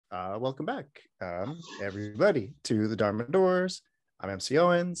Welcome back, everybody, to the Dharma Doors. I'm MC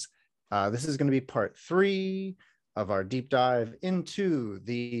Owens. This is going to be part 3 of our deep dive into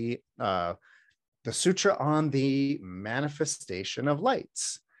the sutra on the manifestation of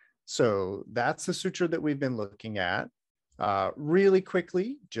lights. So that's the sutra that we've been looking at. Really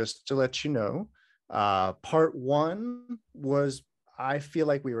quickly, just to let you know, part 1 was, I feel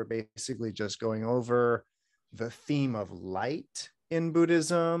like we were basically just going over the theme of light in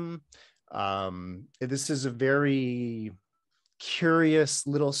Buddhism. This is a very curious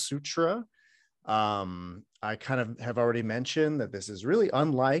little sutra. I kind of have already mentioned that this is really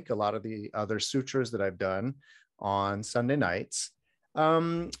unlike a lot of the other sutras that I've done on Sunday nights.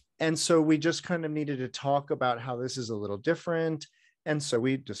 And so we just kind of needed to talk about how this is a little different. And so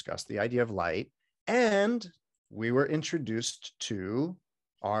we discussed the idea of light, and we were introduced to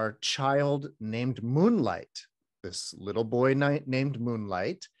our child named Moonlight, this little boy named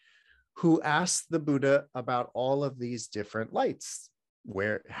Moonlight, who asked the Buddha about all of these different lights.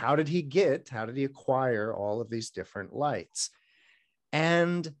 How did he acquire all of these different lights?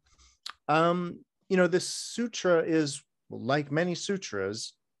 And, this sutra is, like many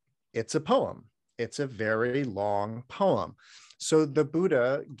sutras, it's a poem. It's a very long poem. So the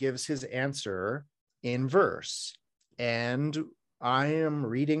Buddha gives his answer in verse. And I am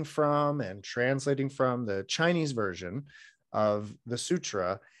reading from and translating from the Chinese version of the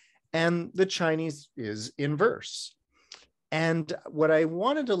sutra, and the Chinese is in verse. And what I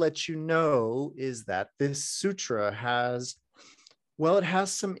wanted to let you know is that this sutra has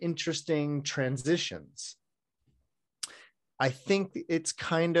some interesting transitions. I think it's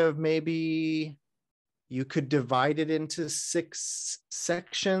kind of, maybe you could divide it into 6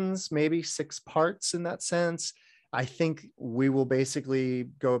 sections, maybe 6 parts in that sense. I think we will basically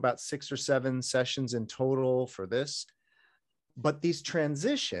go about 6 or 7 sessions in total for this. But these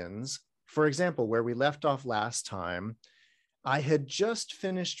transitions, for example, where we left off last time, I had just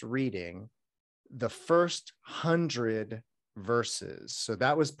finished reading the first 100 verses. So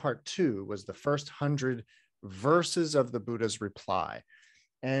that was part 2, was the first 100 verses of the Buddha's reply.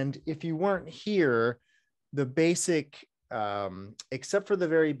 And if you weren't here, the basic, except for the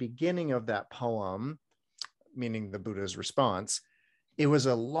very beginning of that poem, meaning the Buddha's response, it was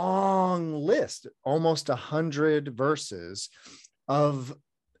a long list, almost 100 verses of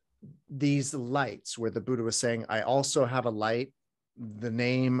these lights, where the Buddha was saying, I also have a light, the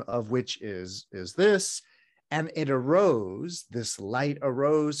name of which is this. And this light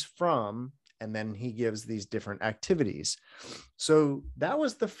arose from, and then he gives these different activities. So that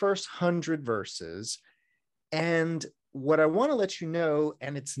was the first 100 verses. And what I want to let you know,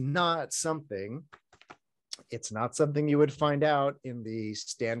 and it's not something you would find out in the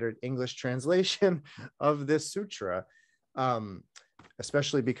standard English translation of this sutra,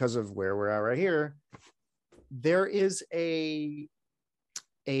 especially because of where we're at right here. There is a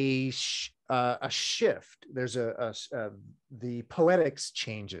shift. There's the poetics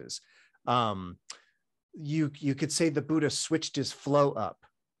changes. You could say the Buddha switched his flow up,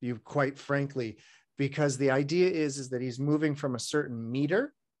 quite frankly, because the idea is that he's moving from a certain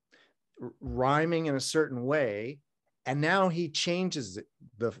meter, rhyming in a certain way, and now he changes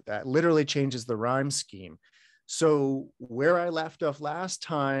that literally changes the rhyme scheme. So where I left off last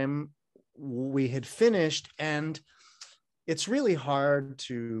time, we had finished, and it's really hard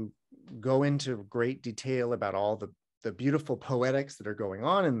to go into great detail about all the beautiful poetics that are going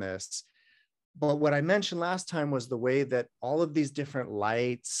on in this. But what I mentioned last time was the way that all of these different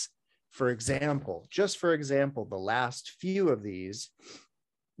lights, for example, the last few of these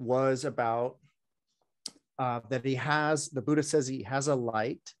was about that the Buddha says he has a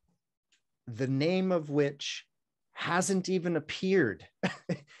light, the name of which hasn't even appeared.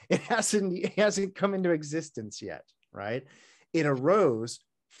 It hasn't come into existence yet, right? It arose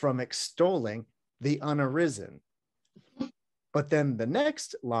from extolling the unarisen. But then the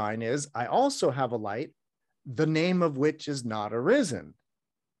next line is, I also have a light, the name of which is not arisen.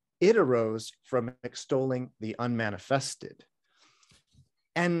 It arose from extolling the unmanifested.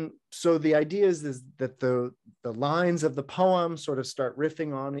 And so the idea is that the lines of the poem sort of start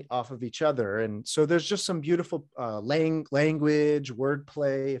riffing off of each other. And so there's just some beautiful language,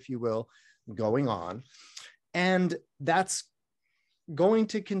 wordplay, if you will, going on. And that's going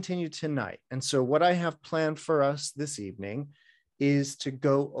to continue tonight. And so what I have planned for us this evening is to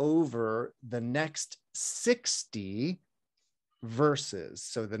go over the next 60 verses.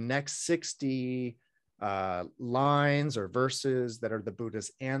 So the next 60 lines or verses that are the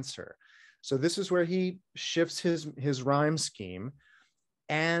Buddha's answer. So this is where he shifts his rhyme scheme.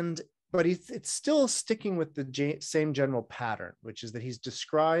 And but it's still sticking with the same general pattern, which is that he's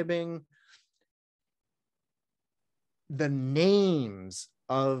describing the names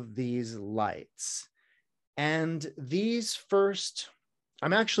of these lights. And these first,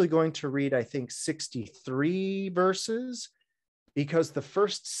 I'm actually going to read, I think, 63 verses, because the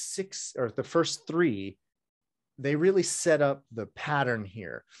first 6 or the first 3, they really set up the pattern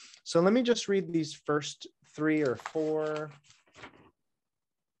here. So let me just read these first 3 or 4.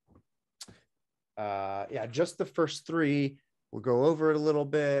 Yeah, just the first 3. We'll go over it a little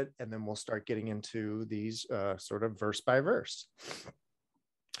bit, and then we'll start getting into these sort of verse by verse.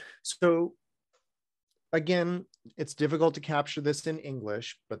 So again, it's difficult to capture this in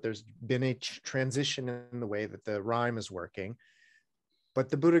English, but there's been a transition in the way that the rhyme is working. But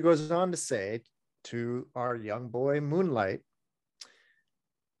the Buddha goes on to say to our young boy Moonlight,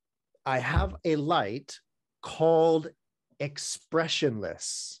 I have a light called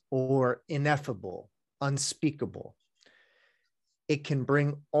expressionless or ineffable, unspeakable. It can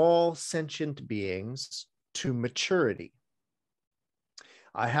bring all sentient beings to maturity.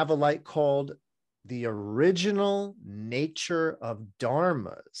 I have a light called the original nature of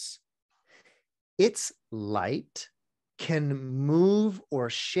dharmas. Its light can move or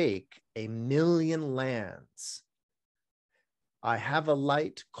shake 1,000,000 lands. I have a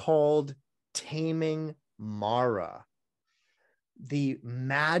light called taming Mara. The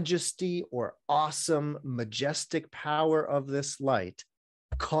majesty or awesome, majestic power of this light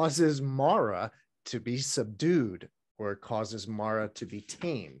causes Mara to be subdued, or causes Mara to be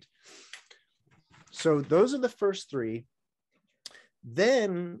tamed. So those are the first 3.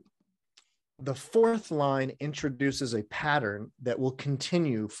 Then the 4th line introduces a pattern that will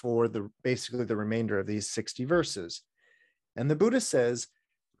continue for basically the remainder of these 60 verses. And the Buddha says,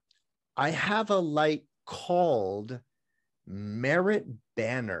 I have a light called merit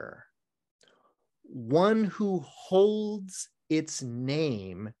banner. One who holds its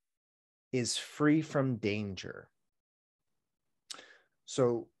name is free from danger.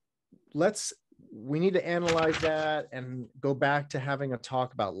 So we need to analyze that and go back to having a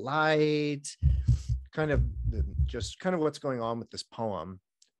talk about light, kind of what's going on with this poem.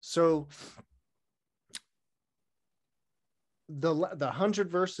 So the 100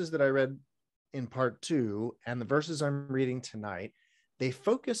 verses that I read in part 2 and the verses I'm reading tonight, they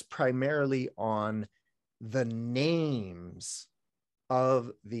focus primarily on the names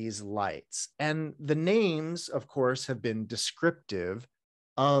of these lights. And the names, of course, have been descriptive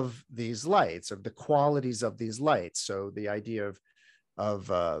of these lights, of the qualities of these lights. So the idea of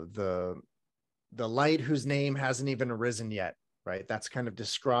the light whose name hasn't even arisen yet, right? That's kind of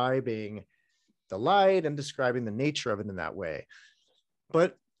describing the light and describing the nature of it in that way.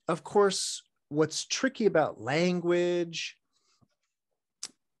 But of course, what's tricky about language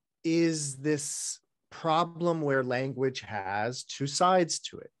is this problem where language has 2 sides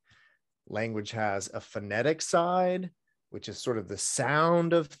to it. Language has a phonetic side, which is sort of the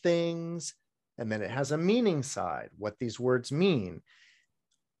sound of things, and then it has a meaning side, what these words mean.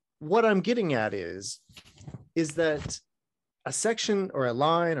 What I'm getting at is that a section or a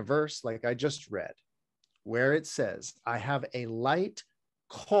line, a verse like I just read, where it says, I have a light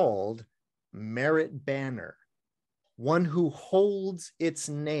called merit banner. One who holds its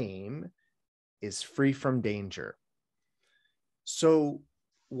name is free from danger. So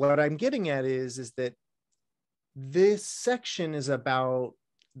what I'm getting at is that this section is about,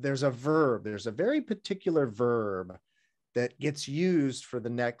 there's a very particular verb that gets used for the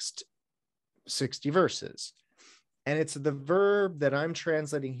next 60 verses. And it's the verb that I'm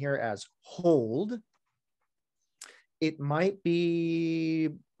translating here as hold. It might be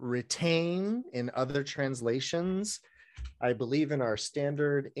retain in other translations. I believe in our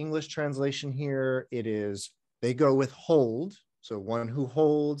standard English translation here, they go with hold. So one who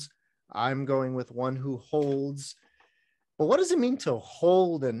holds, I'm going with one who holds. But what does it mean to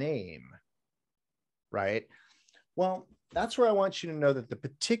hold a name, right? Well, that's where I want you to know that the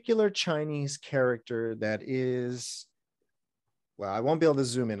particular Chinese character that is, well, I won't be able to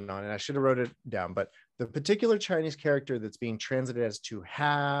zoom in on it. I should have wrote it down, but the particular Chinese character that's being translated as to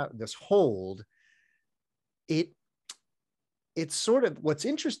have this hold, it's sort of, what's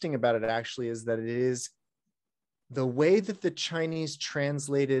interesting about it actually is that it is the way that the Chinese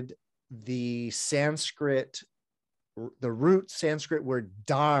translated the root Sanskrit word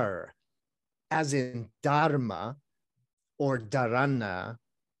dar, as in dharma or dharana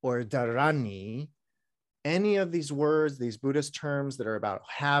or dharani. Any of these words, these Buddhist terms that are about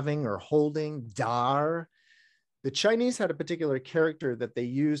having or holding, dar, the Chinese had a particular character that they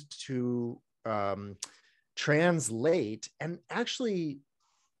used to translate. And actually,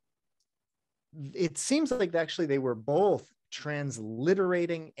 it seems like actually they were both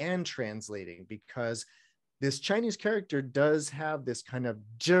transliterating and translating, because this Chinese character does have this kind of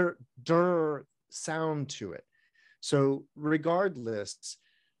sound to it. So regardless,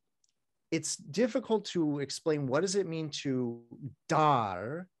 it's difficult to explain what does it mean to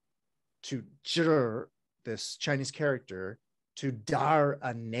dar, to zhi, this Chinese character, to dar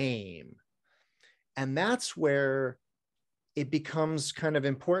a name. And that's where it becomes kind of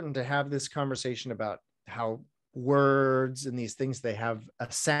important to have this conversation about how words and these things, they have a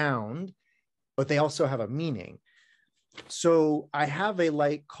sound, but they also have a meaning. So I have a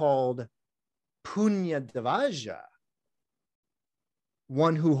light called Punya Devaja.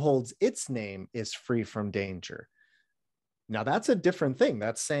 One who holds its name is free from danger. Now that's a different thing.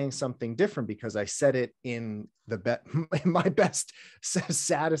 That's saying something different, because I said it in my best,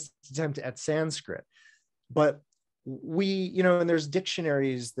 saddest attempt at Sanskrit. But we, and there's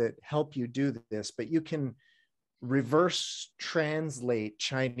dictionaries that help you do this, but you can reverse translate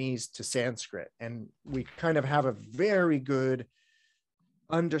Chinese to Sanskrit. And we kind of have a very good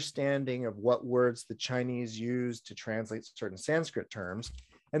understanding of what words the Chinese use to translate certain Sanskrit terms.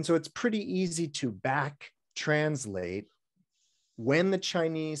 And so it's pretty easy to back translate when the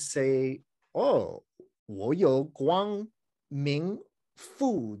Chinese say, oh, 我有光明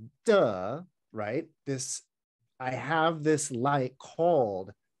富的, right? I have this light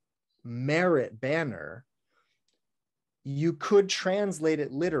called merit banner. You could translate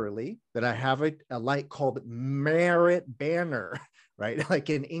it literally that I have a light called merit banner, right? Like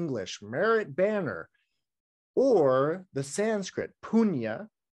in English, merit banner, or the Sanskrit, punya,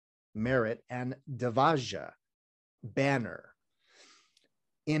 merit, and devaja, banner.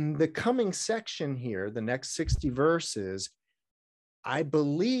 In the coming section here, the next 60 verses, I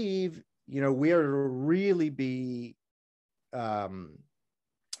believe, we are to really be,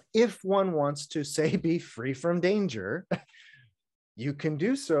 if one wants to say be free from danger, you can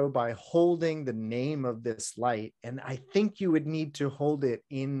do so by holding the name of this light. And I think you would need to hold it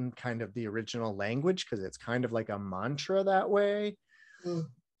in kind of the original language, because it's kind of like a mantra that way.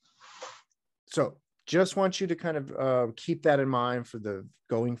 So just want you to kind of keep that in mind for the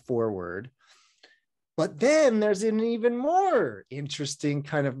going forward. But then there's an even more interesting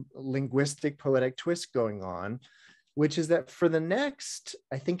kind of linguistic poetic twist going on, which is that for the next,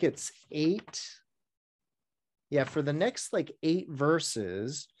 I think it's 8. Yeah, for the next like 8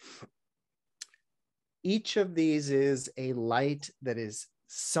 verses, each of these is a light that is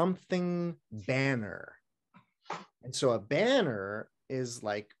something banner. And so a banner is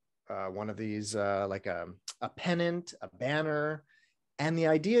like one of these, like a pennant, a banner. And the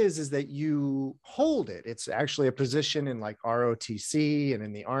idea is that you hold it. It's actually a position in like ROTC and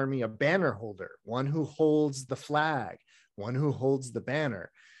in the army, a banner holder, one who holds the flag, one who holds the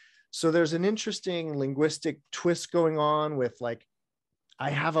banner. So there's an interesting linguistic twist going on with like, I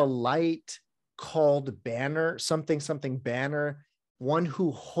have a light called banner, something banner, one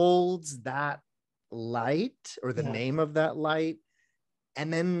who holds that light or the name of that light.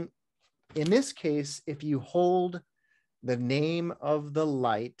 And then in this case, if you hold the name of the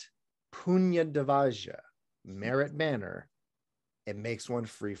light, Punya Devaja, merit banner, it makes one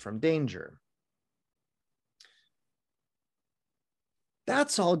free from danger.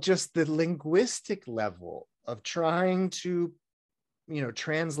 That's all just the linguistic level of trying to,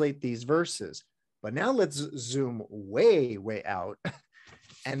 translate these verses. But now let's zoom way, way out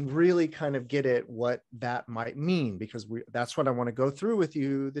and really kind of get at what that might mean, because that's what I want to go through with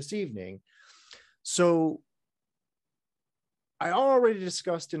you this evening. So I already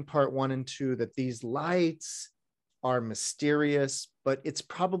discussed in part 1 and 2 that these lights are mysterious, but it's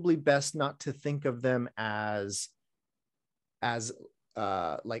probably best not to think of them as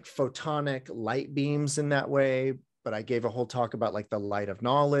like photonic light beams in that way. But I gave a whole talk about like the light of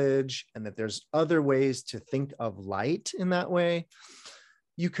knowledge, and that there's other ways to think of light in that way.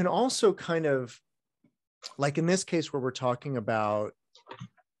 You can also kind of, like in this case where we're talking about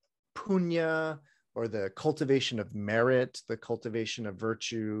punya, or the cultivation of merit, the cultivation of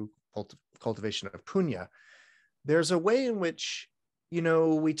virtue, cultivation of punya, there's a way in which,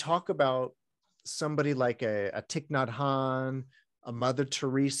 we talk about somebody like a Thich Nhat Hanh, a Mother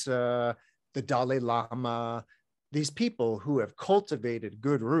Teresa, the Dalai Lama, these people who have cultivated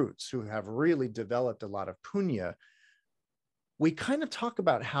good roots, who have really developed a lot of punya. We kind of talk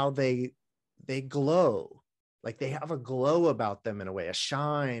about how they glow, like they have a glow about them in a way, a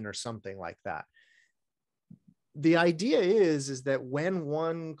shine or something like that. The idea is that when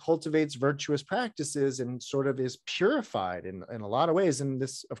one cultivates virtuous practices and sort of is purified in a lot of ways, and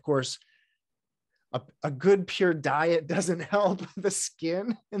this, of course, a good pure diet doesn't help the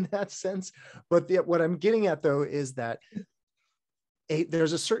skin in that sense. But what I'm getting at though is that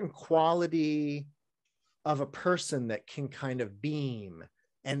there's a certain quality of a person that can kind of beam.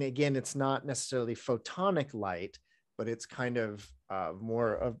 And again, it's not necessarily photonic light, but it's kind of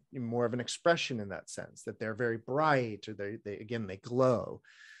more of an expression in that sense, that they're very bright, or they glow.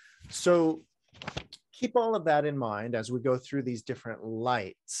 So keep all of that in mind as we go through these different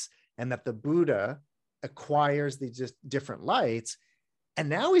lights, and that the Buddha acquires these different lights. And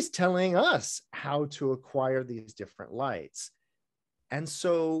now he's telling us how to acquire these different lights. And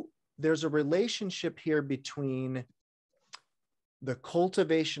so there's a relationship here between the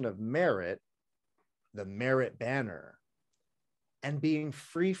cultivation of merit, the merit banner, and being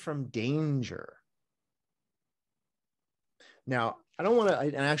free from danger. Now, I don't want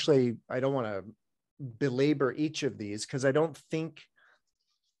to belabor each of these, because I don't think,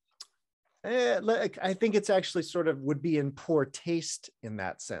 I think it's actually sort of would be in poor taste in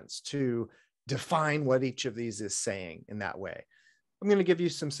that sense to define what each of these is saying in that way. I'm going to give you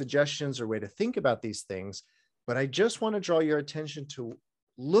some suggestions or way to think about these things, but I just want to draw your attention to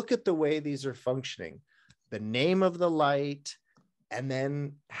look at the way these are functioning, the name of the light, and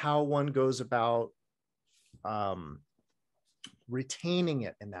then how one goes about retaining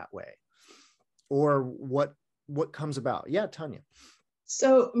it in that way, or what comes about. Yeah, Tanya.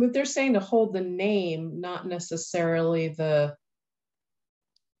 So they're saying to hold the name, not necessarily the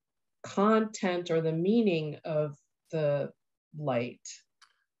content or the meaning of the light.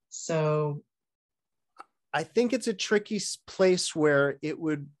 So I think it's a tricky place where it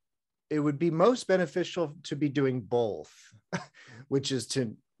would be most beneficial to be doing both, which is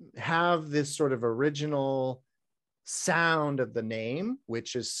to have this sort of original sound of the name,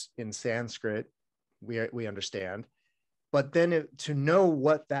 which is in Sanskrit, we understand, but then to know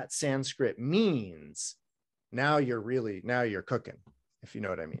what that Sanskrit means, now you're cooking, if you know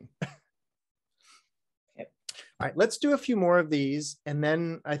what I mean. All right, let's do a few more of these, and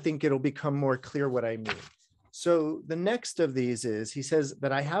then I think it'll become more clear what I mean. So the next of these is, he says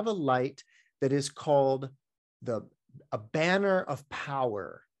that I have a light that is called a banner of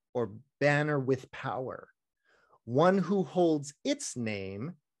power, or banner with power. One who holds its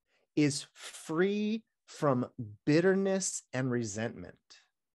name is free from bitterness and resentment.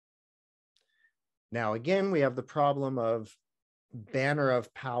 Now, again, we have the problem of banner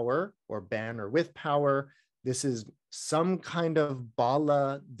of power or banner with power. This is some kind of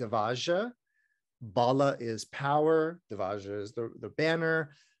bala devaja. Bala is power, devaja is the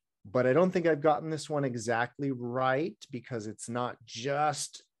banner, but I don't think I've gotten this one exactly right, because it's not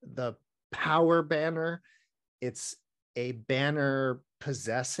just the power banner, it's a banner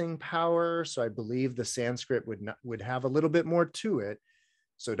possessing power. So I believe the Sanskrit would have a little bit more to it.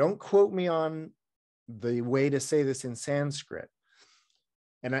 So don't quote me on the way to say this in Sanskrit.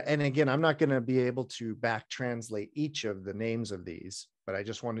 And again, I'm not going to be able to back translate each of the names of these, but I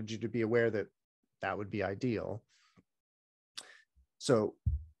just wanted you to be aware that that would be ideal. So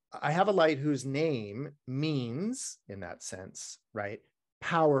I have a light whose name means, in that sense, right,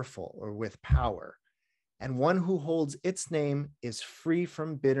 powerful or with power. And one who holds its name is free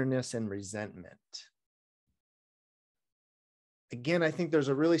from bitterness and resentment. Again, I think there's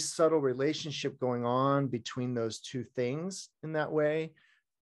a really subtle relationship going on between those two things in that way.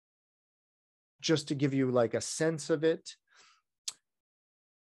 Just to give you like a sense of it.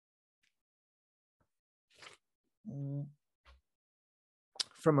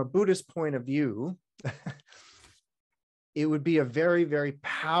 From a Buddhist point of view, it would be a very, very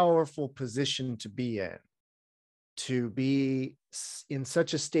powerful position to be in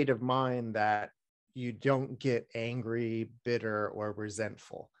such a state of mind that you don't get angry, bitter, or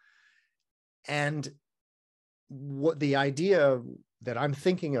resentful. And what the idea that I'm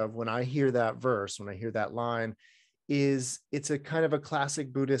thinking of when I hear that verse, when I hear that line, is it's a kind of a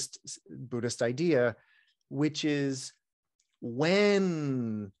classic Buddhist idea, which is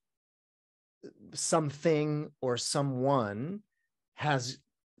when something or someone has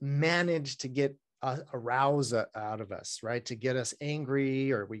managed to get a rouse out of us, right? To get us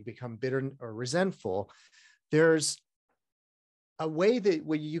angry, or we become bitter or resentful. There's a way that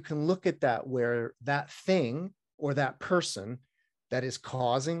where you can look at that, where that thing or that person that is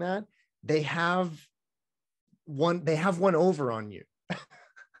causing that, they have one over on you.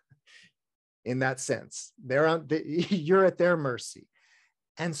 In that sense, you're at their mercy.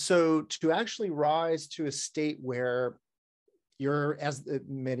 And so to actually rise to a state where you're, as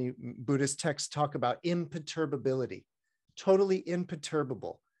many Buddhist texts talk about, imperturbability, totally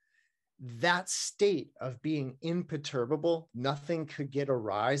imperturbable. That state of being imperturbable, nothing could get a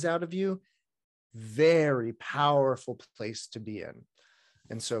rise out of you, very powerful place to be in.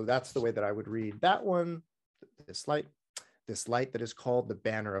 And so that's the way that I would read that one, this light that is called the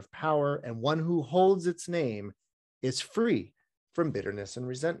banner of power, and one who holds its name is free from bitterness and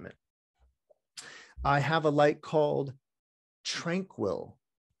resentment. I have a light called tranquil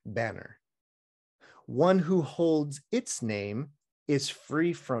banner. One who holds its name is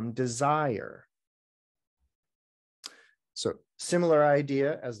free from desire. So similar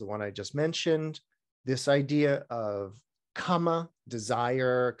idea as the one I just mentioned, this idea of kama,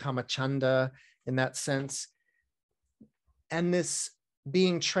 desire, kama chanda in that sense, and this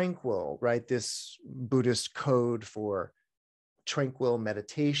being tranquil, right? This Buddhist code for tranquil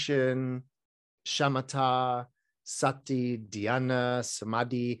meditation, shamatha, sati, dhyana,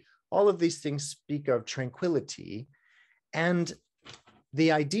 samadhi, all of these things speak of tranquility. And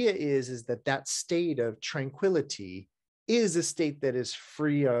the idea is that that state of tranquility is a state that is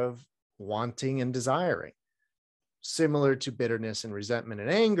free of wanting and desiring, similar to bitterness and resentment and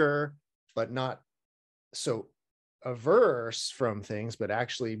anger, but not so averse from things, but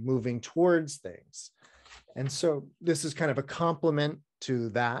actually moving towards things. And so this is kind of a complement to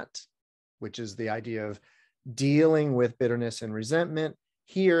that, which is the idea of dealing with bitterness and resentment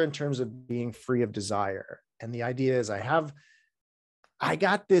here in terms of being free of desire. And the idea is I have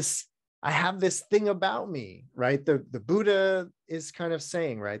this thing about me, right? The Buddha is kind of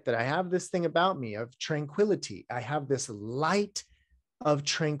saying, right, that I have this thing about me of tranquility. I have this light of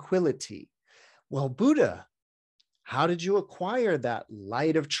tranquility. Well, Buddha, how did you acquire that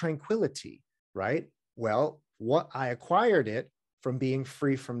light of tranquility, right? Well, what I acquired it from being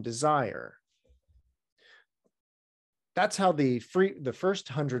free from desire. That's how the first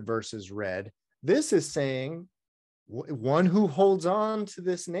 100 verses read. This is saying one who holds on to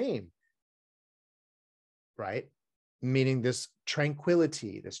this name, right? Meaning this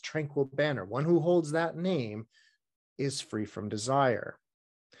tranquility, this tranquil banner, one who holds that name is free from desire.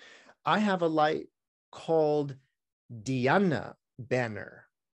 I have a light called dhyana banner.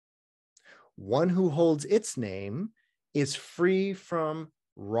 One who holds its name is free from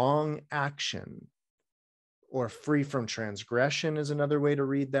wrong action, or free from transgression is another way to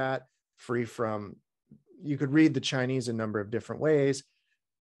read that. Free from, you could read the Chinese a number of different ways,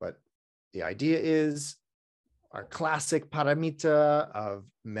 but the idea is our classic paramita of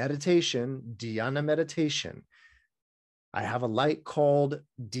meditation, dhyana meditation. I have a light called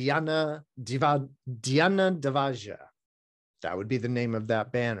dhyana davaja. That would be the name of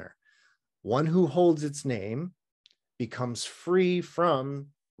that banner. One who holds its name becomes free from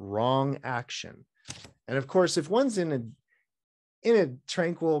wrong action. And of course, if one's in a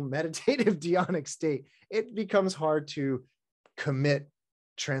tranquil, meditative, dhyanic state, it becomes hard to commit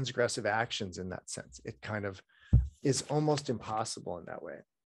transgressive actions in that sense. It kind of is almost impossible in that way.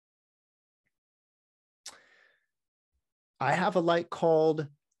 I have a light called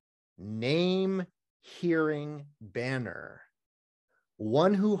name hearing banner.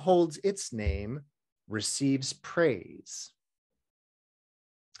 One who holds its name receives praise.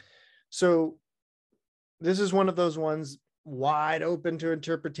 So this is one of those ones wide open to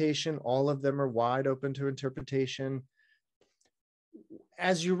interpretation. All of them are wide open to interpretation.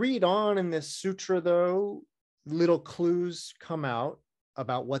 As you read on in this sutra, though, little clues come out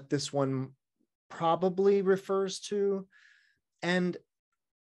about what this one probably refers to. And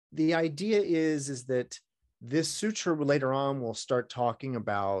the idea is that this sutra later on will start talking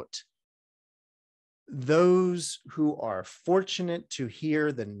about those who are fortunate to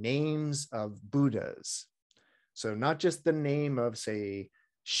hear the names of Buddhas. So not just the name of, say,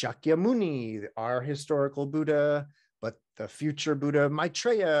 Shakyamuni, our historical Buddha, but the future Buddha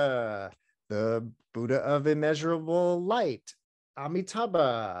Maitreya, the Buddha of immeasurable light,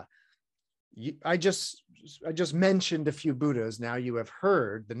 Amitabha. I just mentioned a few Buddhas. Now you have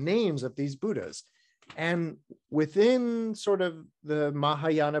heard the names of these Buddhas. And within sort of the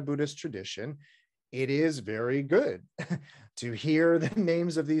Mahayana Buddhist tradition, it is very good to hear the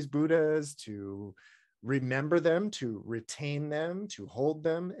names of these Buddhas, to remember them, to retain them, to hold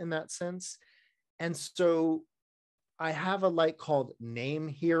them in that sense. And so I have a light called name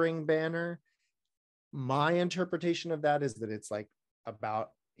hearing banner. My interpretation of that is that it's like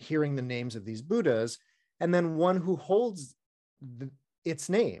about hearing the names of these Buddhas, and then one who holds its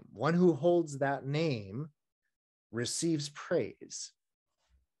name, one who holds that name receives praise.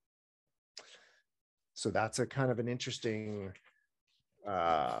 So that's a kind of an interesting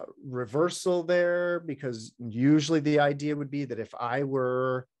reversal there, because usually the idea would be that if I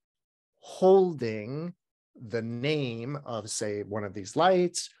were holding the name of, say, one of these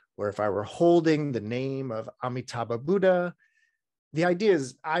lights, or if I were holding the name of Amitabha Buddha, the idea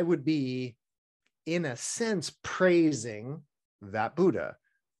is I would be in a sense, praising that Buddha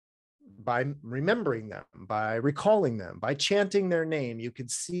by remembering them, by recalling them, by chanting their name. You could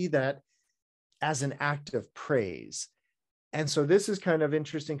see that as an act of praise. And so this is kind of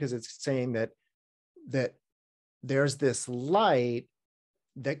interesting because it's saying that there's this light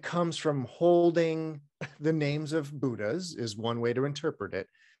that comes from holding the names of Buddhas, is one way to interpret it,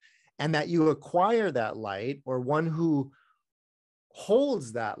 and that you acquire that light, or one who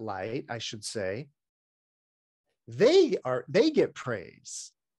holds that light, I should say, they get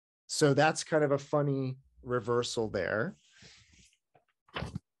praise. So that's kind of a funny reversal there.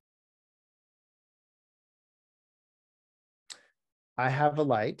 I have a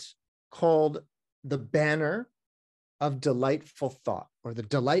light called the Banner of Delightful Thought, or the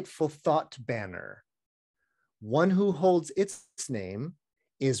Delightful Thought Banner. One who holds its name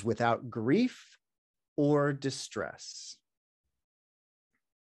is without grief or distress.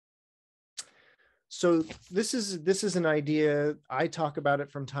 So this is an idea. I talk about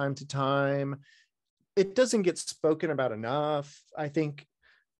it from time to time. It doesn't get spoken about enough. I think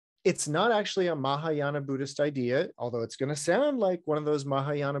it's not actually a Mahayana Buddhist idea, although it's going to sound like one of those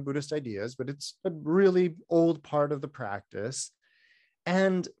Mahayana Buddhist ideas, but it's a really old part of the practice.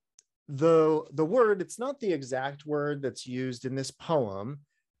 And the word, it's not the exact word that's used in this poem,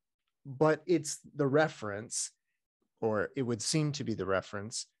 but it's the reference, or it would seem to be the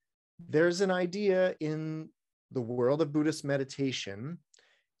reference. There's an idea in the world of Buddhist meditation,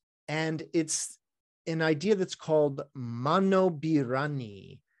 and it's an idea that's called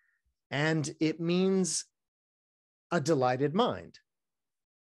manobirani, and it means a delighted mind.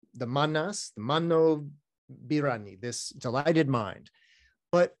 The manas, the manobirani, this delighted mind.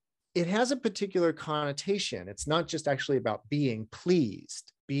 But it has a particular connotation. It's not just actually about being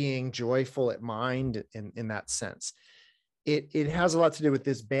pleased, being joyful at mind in that sense. It has a lot to do with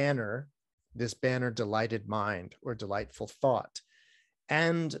this banner, delighted mind or delightful thought.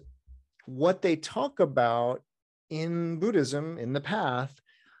 And what they talk about in Buddhism, in the path,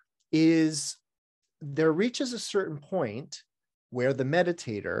 is there reaches a certain point where the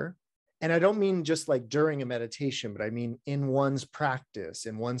meditator, and I don't mean just like during a meditation, but I mean in one's practice,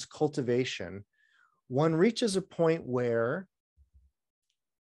 in one's cultivation, one reaches a point where,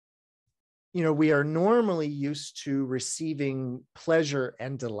 we are normally used to receiving pleasure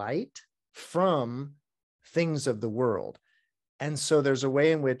and delight from things of the world. And so there's a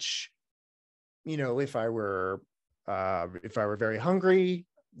way in which, if I were very hungry,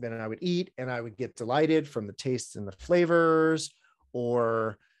 then I would eat and I would get delighted from the tastes and the flavors,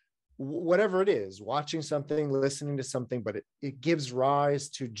 or whatever it is, watching something, listening to something, but it gives rise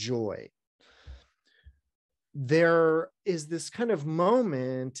to joy. There is this kind of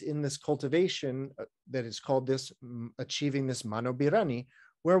moment in this cultivation that is called this achieving this manobirani,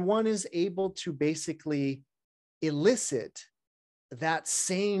 where one is able to basically elicit that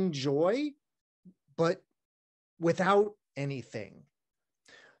same joy, but without anything.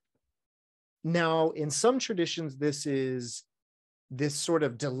 Now, in some traditions, this is this sort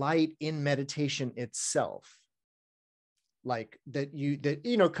of delight in meditation itself, like that,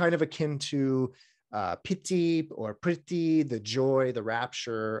 kind of akin to piti or priti, the joy, the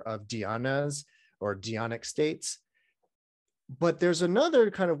rapture of dhyanas or dhyanic states. But there's another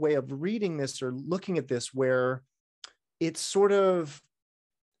kind of way of reading this or looking at this where it's sort of,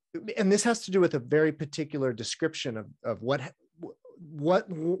 and this has to do with a very particular description of what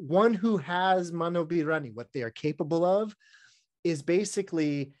one who has manobirani, what they are capable of, is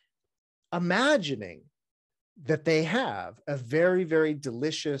basically imagining that they have a very, very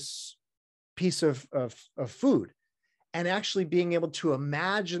delicious piece of food, and actually being able to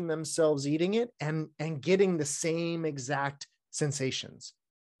imagine themselves eating it and getting the same exact sensations.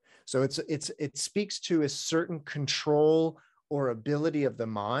 So it speaks to a certain control or ability of the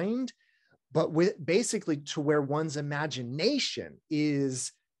mind, but with basically to where one's imagination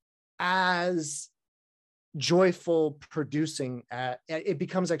is as joyful producing, it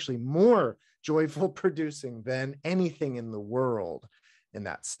becomes actually more joyful producing than anything in the world in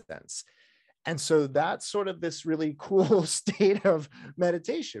that sense. And so that's sort of this really cool state of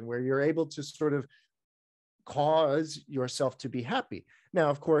meditation where you're able to sort of cause yourself to be happy.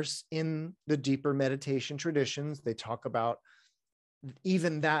 Now, of course, in the deeper meditation traditions, they talk about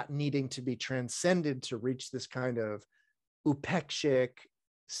even that needing to be transcended to reach this kind of upekshic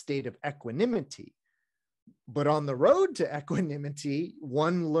state of equanimity. But on the road to equanimity,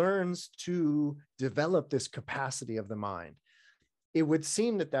 one learns to develop this capacity of the mind. It would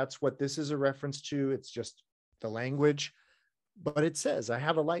seem that that's what this is a reference to. It's just the language, but it says, I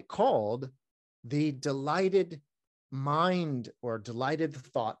have a light called the delighted mind or delighted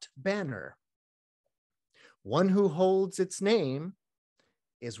thought banner. One who holds its name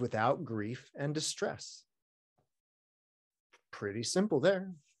is without grief and distress. Pretty simple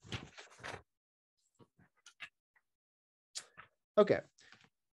there. Okay,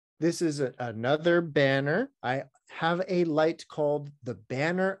 this is another banner. I have a light called the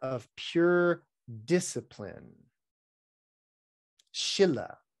Banner of Pure Discipline.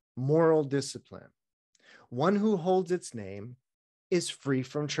 Shila, moral discipline. One who holds its name is free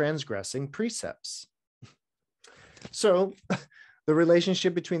from transgressing precepts. So the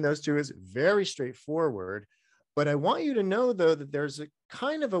relationship between those two is very straightforward, but I want you to know, though, that there's a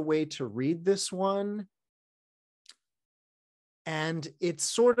kind of a way to read this one. And it's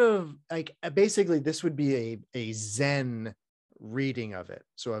sort of like, basically, this would be a Zen reading of it.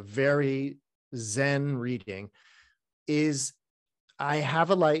 So a very Zen reading is, I have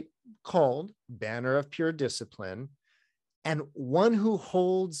a light called Banner of Pure Discipline, and one who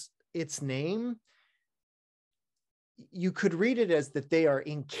holds its name, you could read it as that they are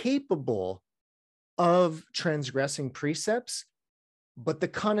incapable of transgressing precepts, but the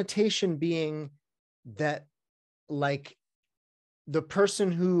connotation being that, like, the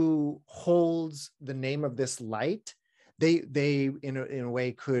person who holds the name of this light, they in a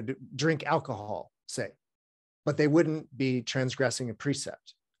way could drink alcohol, say, but they wouldn't be transgressing a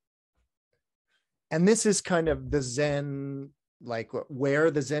precept. And this is kind of the Zen, like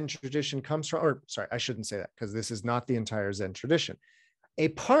where the Zen tradition comes from, or sorry, I shouldn't say that, because this is not the entire Zen tradition. A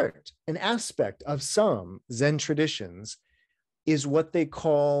part, an aspect of some Zen traditions is what they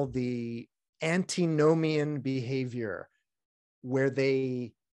call the antinomian behavior, where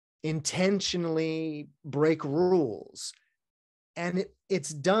they intentionally break rules. And it's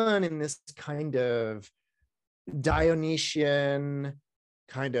done in this kind of Dionysian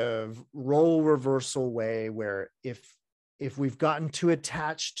kind of role reversal way, where if we've gotten too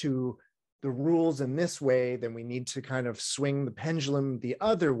attached to the rules in this way, then we need to kind of swing the pendulum the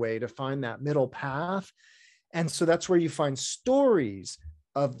other way to find that middle path. And so that's where you find stories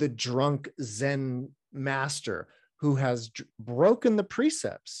of the drunk Zen master who has broken the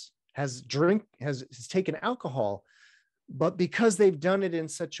precepts, has taken alcohol, but because they've done it in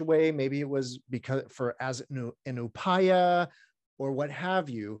such a way, maybe it was because as an upaya or what have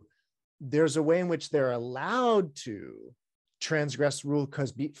you, there's a way in which they're allowed to transgress rule,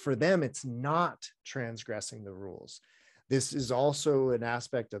 because for them, it's not transgressing the rules. This is also an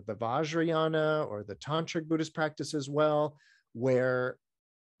aspect of the Vajrayana or the Tantric Buddhist practice as well, where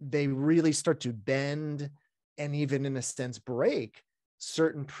they really start to bend and even, in a sense, break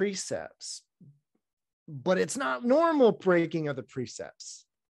certain precepts. But it's not normal breaking of the precepts.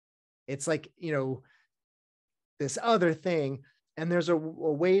 It's like, this other thing. And there's a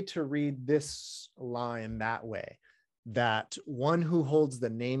way to read this line that way, that one who holds the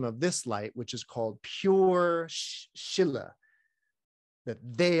name of this light, which is called pure Shila, that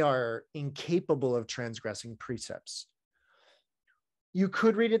they are incapable of transgressing precepts. You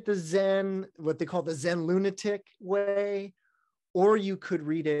could read it the Zen, what they call the Zen lunatic way, or you could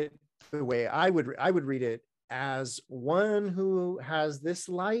read it the way I would read it, as one who has this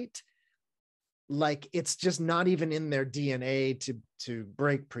light, like it's just not even in their DNA to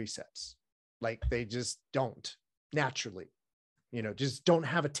break precepts. Like they just don't naturally, just don't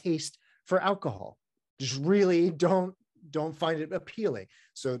have a taste for alcohol. Just really don't find it appealing.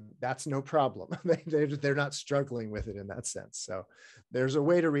 So that's no problem. They're not struggling with it in that sense. So there's a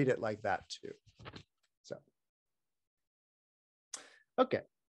way to read it like that too. So, okay.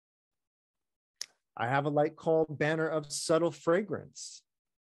 I have a light called Banner of Subtle Fragrance.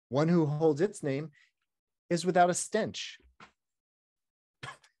 One who holds its name is without a stench.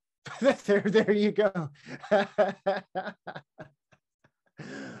 there you go.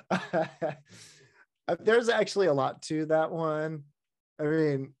 There's actually a lot to that one. I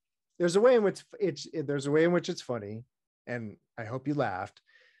mean, there's a way in which it's funny, and I hope you laughed.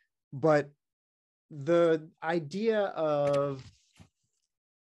 But the idea of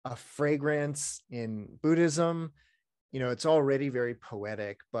a fragrance in Buddhism, it's already very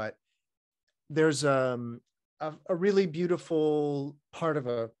poetic, but there's a really beautiful part of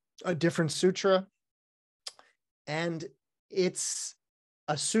a different sutra. And it's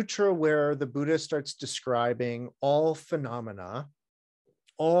a sutra where the Buddha starts describing all phenomena,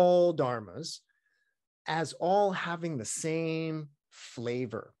 all dharmas, as all having the same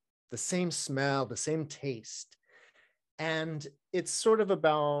flavor, the same smell, the same taste. And it's sort of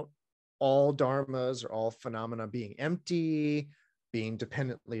about all dharmas or all phenomena being empty, being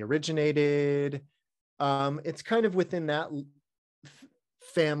dependently originated. It's kind of within that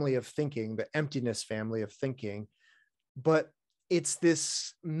family of thinking, the emptiness family of thinking. But it's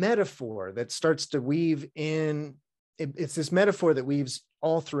this metaphor that starts to weave in. It's this metaphor that weaves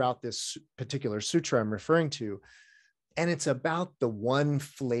all throughout this particular sutra I'm referring to. And it's about the one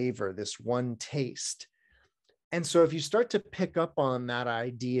flavor, this one taste. And so if you start to pick up on that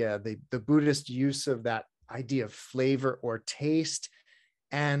idea, the Buddhist use of that idea of flavor or taste,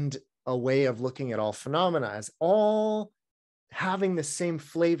 and a way of looking at all phenomena as all having the same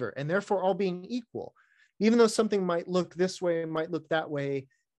flavor and therefore all being equal. Even though something might look this way, might look that way,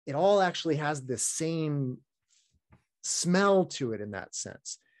 it all actually has the same smell to it in that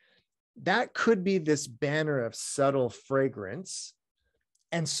sense. That could be this banner of subtle fragrance.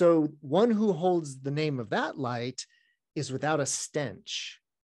 And so one who holds the name of that light is without a stench.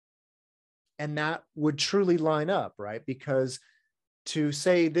 And that would truly line up, right? Because to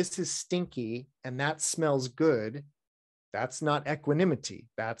say this is stinky and that smells good, that's not equanimity.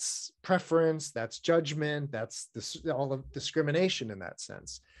 That's preference, that's judgment, that's all of discrimination in that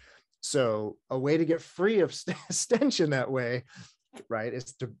sense. So a way to get free of stench in that way, right,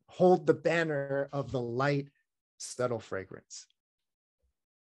 is to hold the banner of the light, subtle fragrance.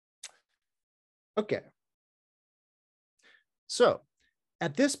 Okay. So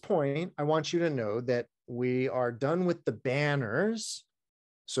at this point, I want you to know that we are done with the banners.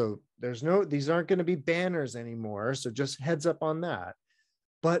 So these aren't going to be banners anymore. So just heads up on that.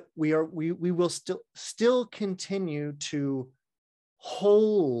 But we will still continue to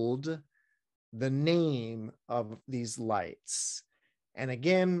hold the name of these lights. And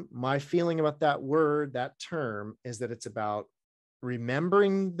again, my feeling about that word, that term, is that it's about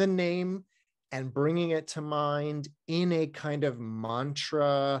remembering the name and bringing it to mind in a kind of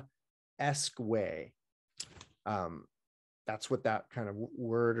mantra-esque way. That's what that kind of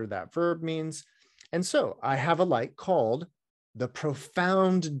word or that verb means. And so I have a light called the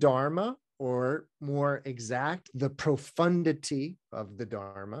profound Dharma, or more exact, the profundity of the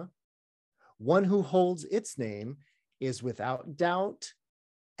Dharma. One who holds its name is without doubt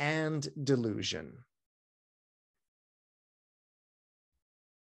and delusion.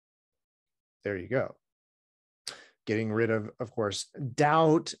 There you go. Getting rid of course,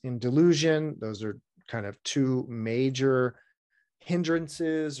 doubt and delusion. Those are kind of two major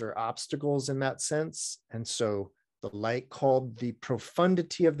hindrances or obstacles in that sense. And so the light called the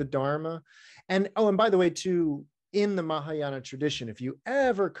profundity of the Dharma. And by the way, too, in the Mahayana tradition, if you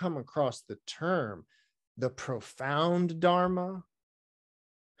ever come across the term, the profound Dharma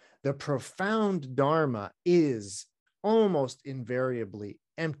is almost invariably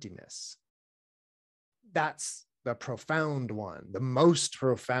emptiness. That's the profound one, the most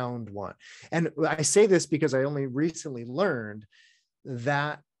profound one. And I say this because I only recently learned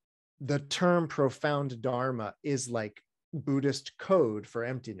that the term profound Dharma is like Buddhist code for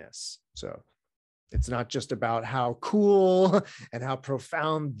emptiness. So it's not just about how cool and how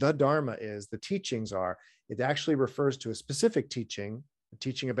profound the Dharma is, the teachings are. It actually refers to a specific teaching, the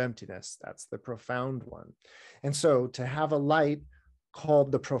teaching of emptiness. That's the profound one. And so to have a light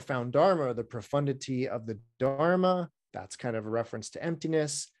called the profound Dharma, or the profundity of the Dharma, that's kind of a reference to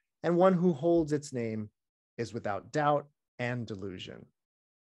emptiness. And one who holds its name is without doubt and delusion.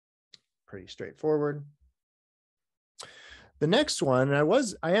 Pretty straightforward. The next one,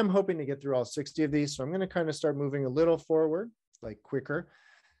 I am hoping to get through all 60 of these, so I'm going to kind of start moving a little forward, like quicker.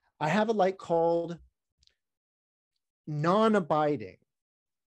 I have a light called non-abiding,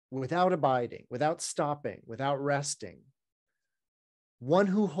 without stopping, without resting. One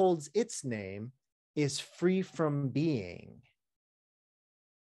who holds its name is free from being.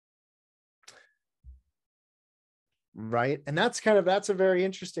 Right? And that's a very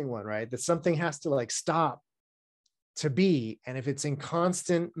interesting one, right? That something has to like stop to be. And if it's in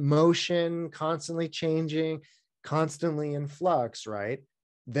constant motion, constantly changing, constantly in flux, right?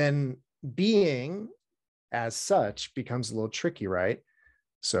 Then being as such becomes a little tricky, right?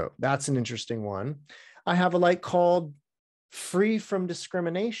 So that's an interesting one. I have a light called free from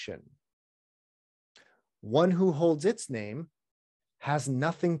discrimination. One who holds its name has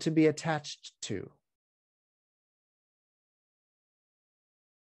nothing to be attached to.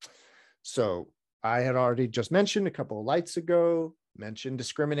 So I had already just mentioned a couple of lights ago, mentioned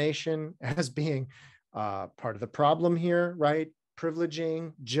discrimination as being part of the problem here, right?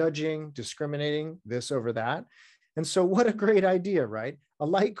 Privileging, judging, discriminating, this over that. And so what a great idea, right? A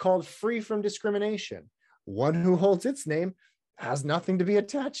light called free from discrimination. One who holds its name has nothing to be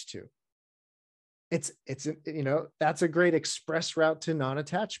attached to. It's that's a great express route to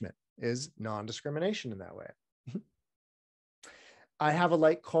non-attachment, is non-discrimination in that way. I have a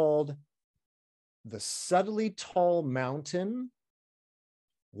light called the subtly tall mountain.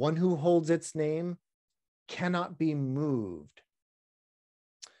 One who holds its name cannot be moved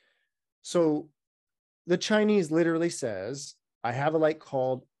So the Chinese literally says, I have a light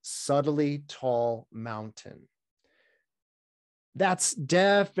called subtly tall mountain. That's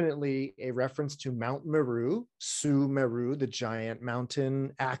definitely a reference to Mount Meru, Su Meru, the giant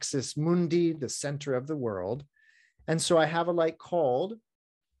mountain, Axis Mundi, the center of the world. And so I have a light called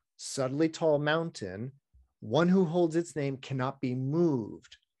subtly tall mountain, one who holds its name cannot be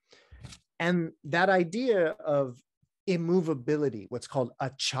moved. And that idea of immovability, what's called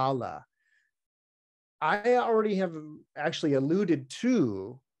achala, I already have actually alluded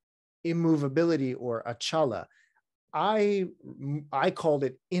to immovability or achala. I called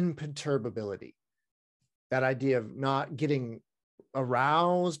it imperturbability. That idea of not getting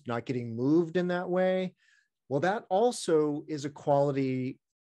aroused, not getting moved in that way. Well, that also is a quality.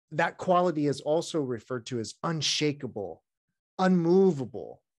 That quality is also referred to as unshakable,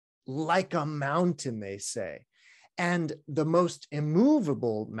 unmovable, like a mountain, they say. And the most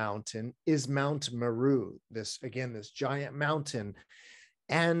immovable mountain is Mount Meru, this giant mountain.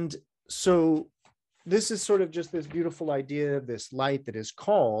 And so this is sort of just this beautiful idea of this light that is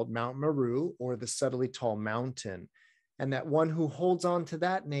called Mount Meru, or the subtly tall mountain. And that one who holds on to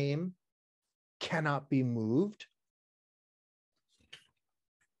that name cannot be moved.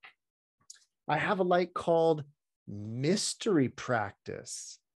 I have a light called mystery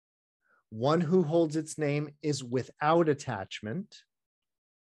practice. One who holds its name is without attachment.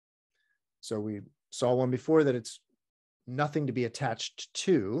 So we saw one before that it's nothing to be attached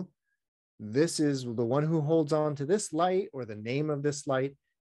to. This is the one who holds on to this light, or the name of this light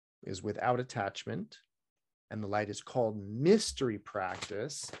is without attachment. And the light is called mystery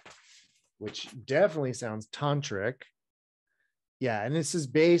practice, which definitely sounds tantric. Yeah, and this is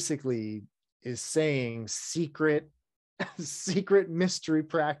basically is saying secret mystery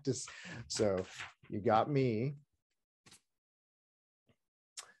practice. So you got me.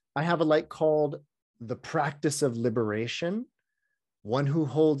 I have a light called the practice of liberation. One who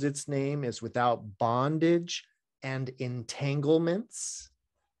holds its name is without bondage and entanglements.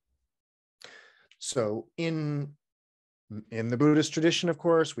 So in the Buddhist tradition, of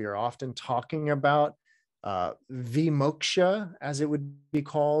course, we are often talking about vimoksha, as it would be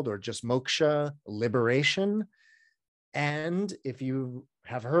called, or just moksha, liberation. And if you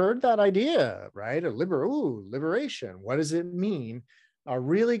have heard that idea, right, liberation, what does it mean? A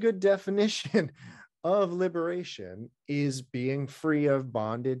really good definition of liberation is being free of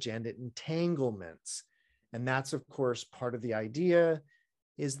bondage and entanglements. And that's, of course, part of the idea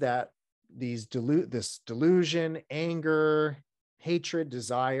is that this delusion, anger, hatred,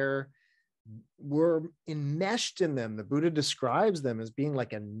 desire, we're enmeshed in them. The Buddha describes them as being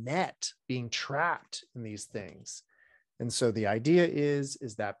like a net, being trapped in these things. And so the idea is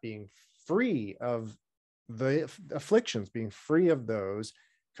that being free of the afflictions, being free of those,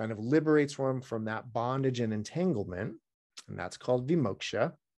 kind of liberates one from that bondage and entanglement. And that's called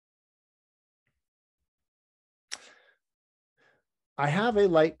vimoksha. I have a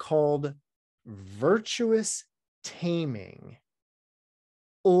light called virtuous taming,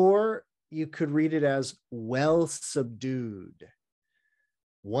 or you could read it as well subdued.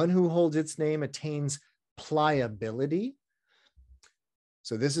 One who holds its name attains pliability.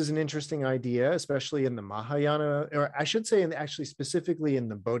 So this is an interesting idea, especially in the Mahayana, or I should say, actually specifically in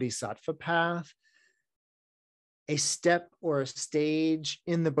the Bodhisattva path. A step or a stage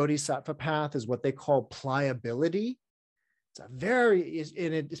in the Bodhisattva path is what they call pliability.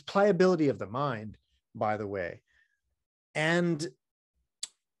 It's pliability of the mind, by the way. And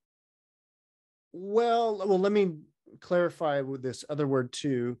well, let me clarify with this other word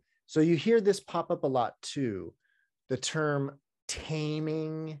too. So you hear this pop up a lot too, the term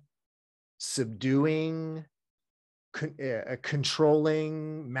taming, subduing,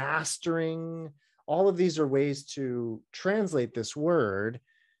 controlling, mastering. All of these are ways to translate this word.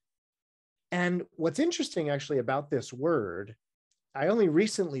 And what's interesting actually about this word, I only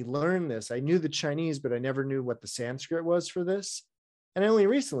recently learned this. I knew the Chinese, but I never knew what the Sanskrit was for this. And I only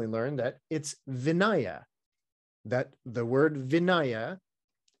recently learned that it's Vinaya, that the word Vinaya,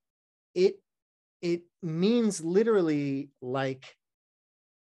 it means literally like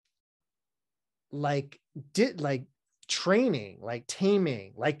training, like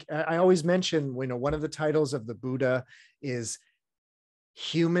taming. Like I always mention, one of the titles of the Buddha is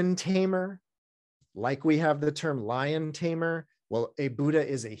human tamer, like we have the term lion tamer. Well, a Buddha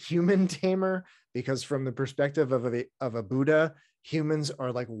is a human tamer, because from the perspective of a Buddha, humans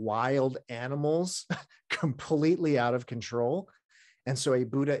are like wild animals, completely out of control. And so a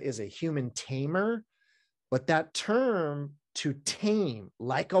Buddha is a human tamer. But that term, to tame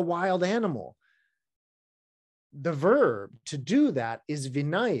like a wild animal, the verb to do that is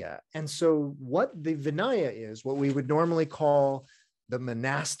Vinaya. And so what the Vinaya is, what we would normally call the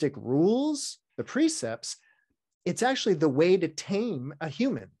monastic rules, the precepts, it's actually the way to tame a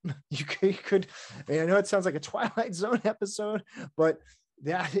human. You could, I know it sounds like a Twilight Zone episode, but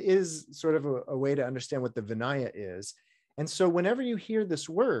that is sort of a way to understand what the Vinaya is. And so whenever you hear this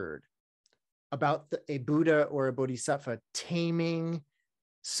word about a Buddha or a Bodhisattva taming,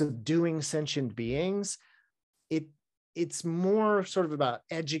 subduing sentient beings, it's more sort of about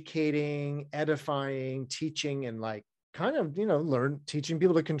educating, edifying, teaching, and like kind of, teaching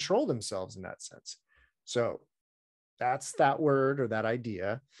people to control themselves in that sense. So that's that word or that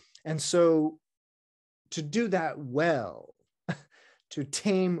idea. And so to do that well, to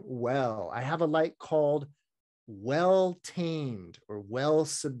tame well, I have a light called well tamed or well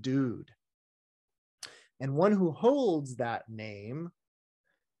subdued. And one who holds that name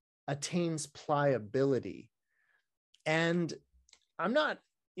attains pliability. And I'm not,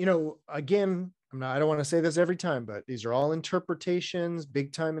 again, I don't want to say this every time, but these are all interpretations,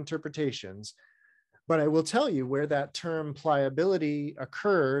 big time interpretations. But I will tell you where that term pliability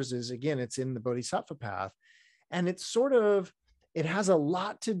occurs is, again, it's in the Bodhisattva path. And it's sort of, it has a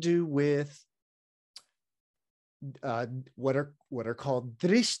lot to do with what are called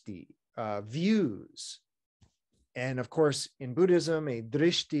drishti, views. And of course, in Buddhism, a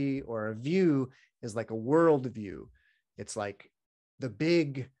drishti or a view is like a world view. It's like the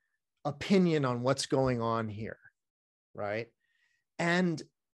big opinion on what's going on here, right? And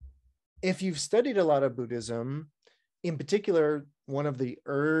if you've studied a lot of Buddhism, in particular, one of the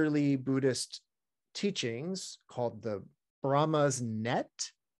early Buddhist teachings called the Brahma's net,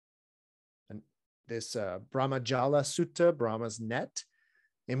 and this Brahmajala Sutta, Brahma's net,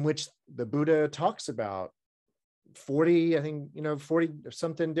 in which the Buddha talks about 40 or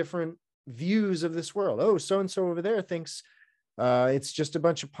something different views of this world. Oh, so-and-so over there thinks it's just a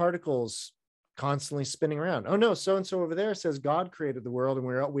bunch of particles constantly spinning around. Oh no, so-and-so over there says God created the world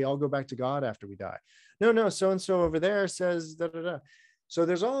and we all go back to God after we die. No, so-and-so over there says da, da, da. So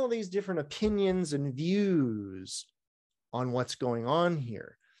there's all these different opinions and views on what's going on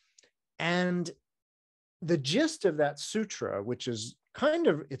here. And the gist of that sutra, which is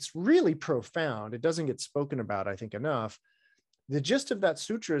it's really profound. It doesn't get spoken about, I think, enough. The gist of that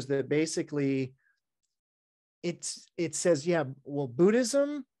sutra is that basically it says, yeah, well,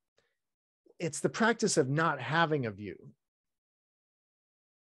 Buddhism, it's the practice of not having a view.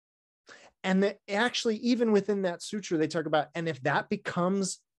 And that actually, even within that sutra, they talk about, and if that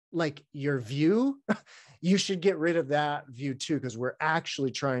becomes like your view, you should get rid of that view too, because we're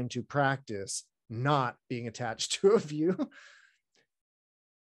actually trying to practice not being attached to a view.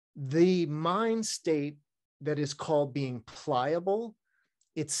 The mind state that is called being pliable,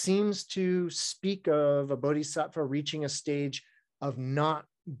 it seems to speak of a bodhisattva reaching a stage of not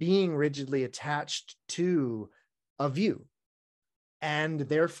being rigidly attached to a view, and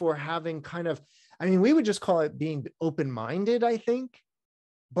therefore having we would just call it being open-minded, I think.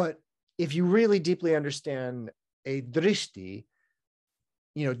 But if you really deeply understand a drishti,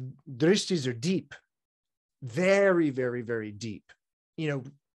 drishtis are deep, very, very, very deep.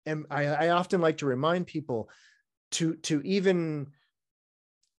 And I often like to remind people to even,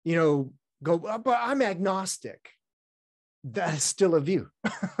 go, oh, but I'm agnostic. That's still a view.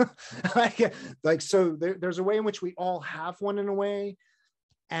 So there's a way in which we all have one, in a way,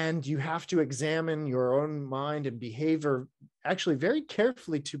 and you have to examine your own mind and behavior actually very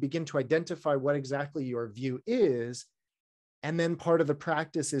carefully to begin to identify what exactly your view is. And then part of the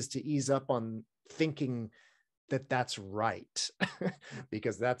practice is to ease up on thinking that that's right,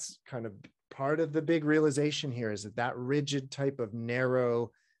 because that's kind of part of the big realization here, is that rigid type of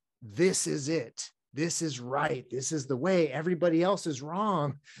narrow, this is it, this is right, this is the way, everybody else is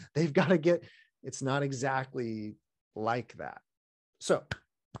wrong, they've got to get, it's not exactly like that. So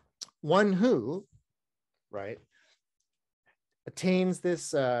one who, right, attains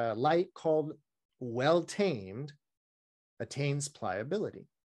this light called well-tamed, attains pliability.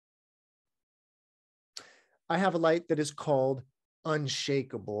 I have a light that is called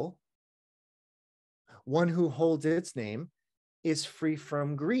unshakable. One who holds its name is free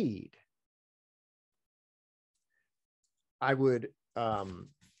from greed. I would I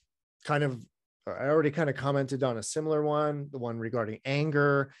already kind of commented on a similar one, the one regarding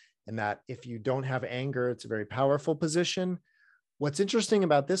anger, and that if you don't have anger, it's a very powerful position. What's interesting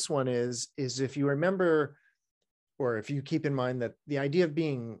about this one is if you remember, or if you keep in mind, that the idea of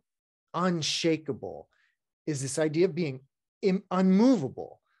being unshakable is this idea of being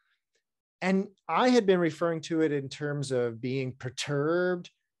unmovable. And I had been referring to it in terms of being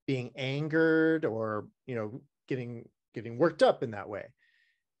perturbed, being angered, or, getting worked up in that way.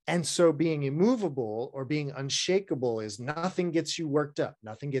 And so being immovable or being unshakable is nothing gets you worked up,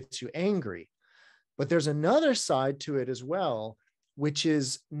 nothing gets you angry. But there's another side to it as well, which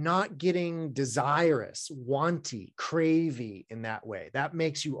is not getting desirous, wanty, cravey in that way. That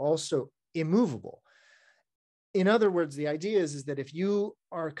makes you also immovable. In other words, the idea is that if you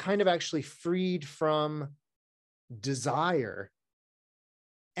are kind of actually freed from desire,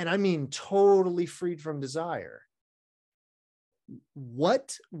 and I mean totally freed from desire,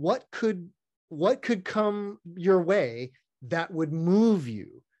 what could come your way that would move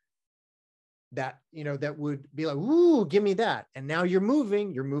you, that that would be like, ooh, give me that. And now you're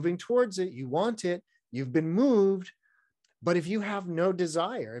moving towards it, you want it, you've been moved. But if you have no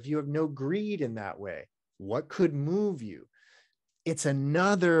desire, if you have no greed in that way, what could move you? It's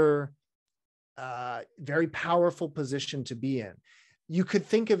another very powerful position to be in. You could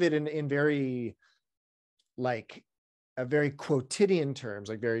think of it in very like a very quotidian terms,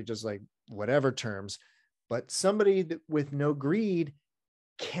 like very just like whatever terms, but somebody that with no greed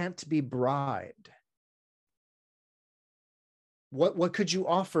can't be bribed. What could you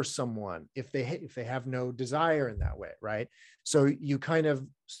offer someone if they have no desire in that way, right? So you kind of,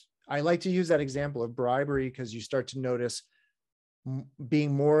 I like to use that example of bribery because you start to notice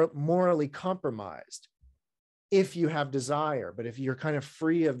being more morally compromised if you have desire. But if you're kind of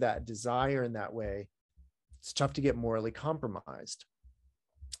free of that desire in that way, it's tough to get morally compromised.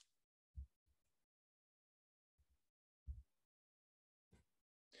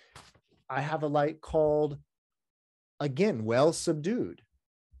 I have a light called, again, well subdued.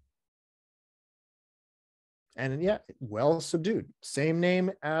 And yeah, well subdued. Same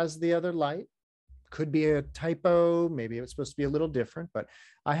name as the other light. Could be a typo. Maybe it's supposed to be a little different, but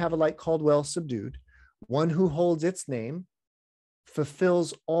I have a light called well subdued. One who holds its name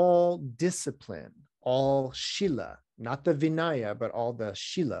fulfills all discipline, all shila, not the vinaya, but all the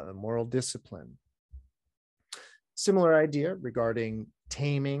shila, the moral discipline. Similar idea regarding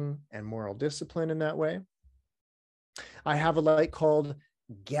taming and moral discipline in that way. I have a light called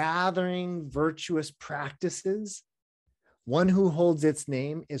gathering virtuous practices. One who holds its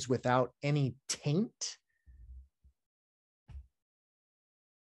name is without any taint.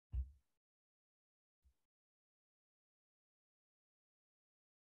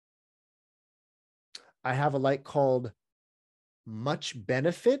 I have a light called much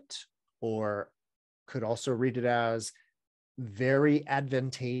benefit, or could also read it as very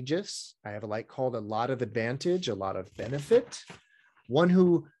advantageous. I have a light called a lot of advantage, a lot of benefit. One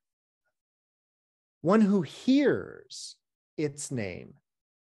who hears its name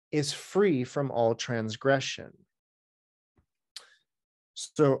is free from all transgression.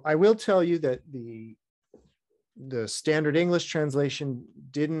 So I will tell you that the standard English translation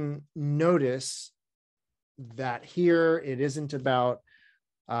didn't notice that here it isn't about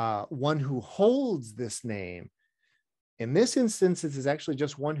one who holds this name. In this instance, it is actually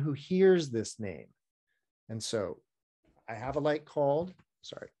just one who hears this name. And so I have a light called,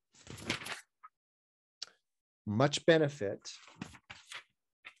 much benefit.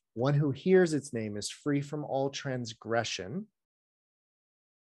 One who hears its name is free from all transgression.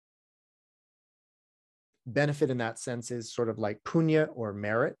 Benefit in that sense is sort of like punya or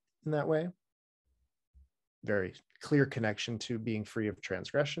merit in that way. Very clear connection to being free of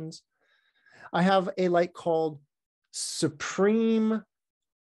transgressions. I have a light called supreme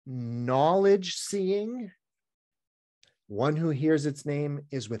knowledge seeing. One who hears its name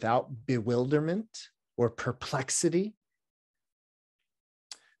is without bewilderment or perplexity.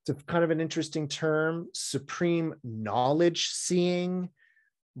 It's kind of an interesting term, supreme knowledge seeing,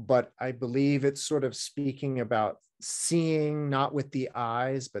 but I believe it's sort of speaking about seeing not with the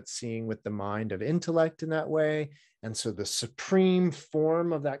eyes, but seeing with the mind of intellect in that way. And so the supreme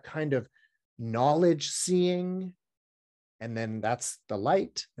form of that kind of knowledge seeing, and then that's the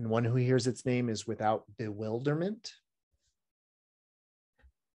light. And one who hears its name is without bewilderment.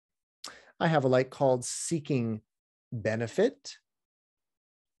 I have a light called seeking benefit.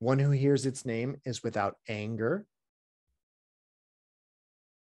 One who hears its name is without anger.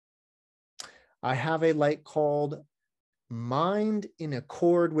 I have a light called mind in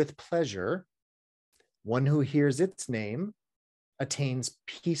accord with pleasure. One who hears its name attains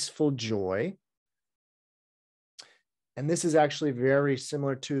peaceful joy. And this is actually very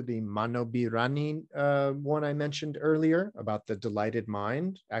similar to the Manobirani one I mentioned earlier about the delighted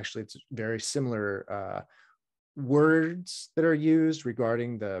mind. Actually, it's very similar words that are used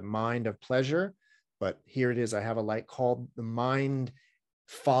regarding the mind of pleasure. But here it is, I have a light called the mind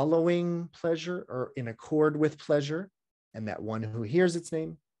following pleasure or in accord with pleasure. And that one who hears its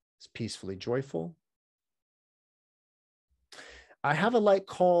name is peacefully joyful. I have a light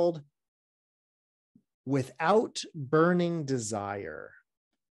called without burning desire,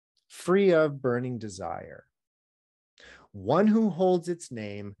 free of burning desire. One who holds its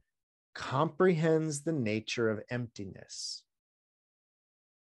name comprehends the nature of emptiness.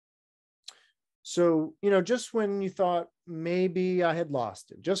 So, just when you thought maybe I had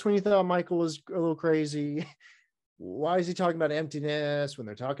lost it, just when you thought Michael was a little crazy, why is he talking about emptiness when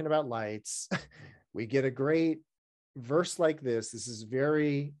they're talking about lights? We get a great verse like this. This is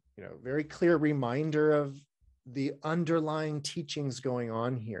very clear reminder of the underlying teachings going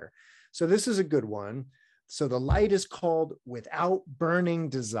on here. So this is a good one. So the light is called without burning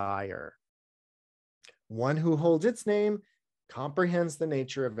desire. One who holds its name comprehends the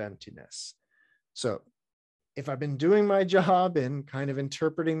nature of emptiness. So if I've been doing my job in kind of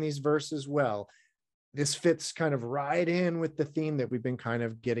interpreting these verses well, this fits kind of right in with the theme that we've been kind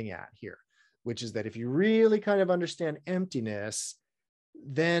of getting at here, which is that if you really kind of understand emptiness,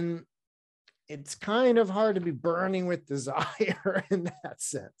 then it's kind of hard to be burning with desire in that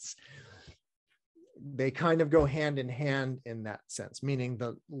sense. They kind of go hand in hand in that sense, meaning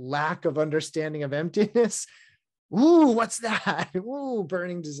the lack of understanding of emptiness. Ooh, what's that? Ooh,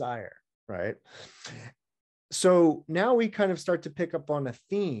 burning desire, right? So now we kind of start to pick up on a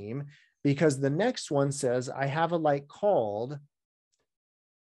theme, because the next one says, I have a light called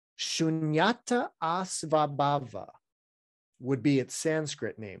Shunyata Asvabhava, would be its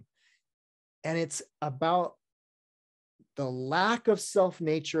Sanskrit name. And it's about the lack of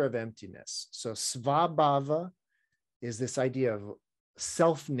self-nature of emptiness. So svabhava is this idea of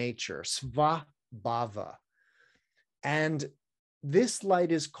self-nature, svabhava. And this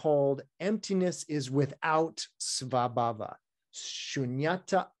light is called emptiness is without svabhava,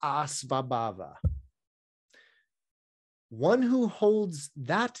 shunyata asvabhava. One who holds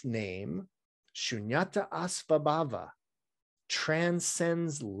that name, shunyata asvabhava,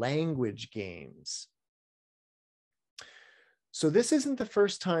 transcends language games. So this isn't the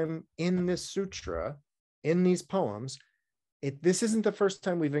first time in this sutra, in these poems, this isn't the first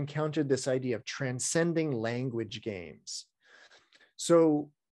time we've encountered this idea of transcending language games. So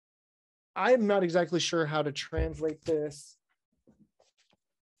I'm not exactly sure how to translate this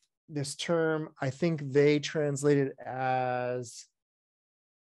term. I think they translate it as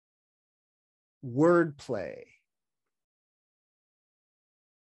wordplay.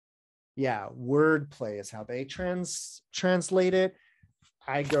 Yeah, wordplay is how they translate it.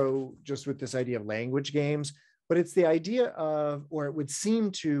 I go just with this idea of language games, but it's the idea of, or it would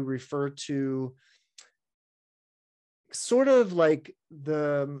seem to refer to sort of like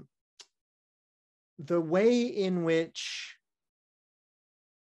the way in which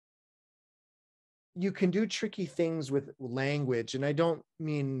you can do tricky things with language. And I don't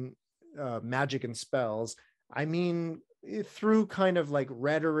mean magic and spells. I mean through kind of like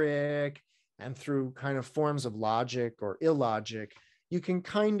rhetoric and through kind of forms of logic or illogic, you can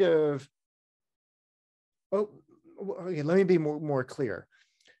kind of, okay, let me be more clear.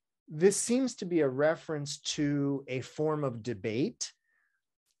 This seems to be a reference to a form of debate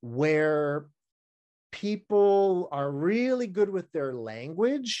where people are really good with their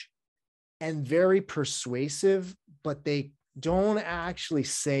language and very persuasive, but they don't actually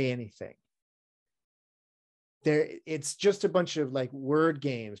say anything. It's just a bunch of like word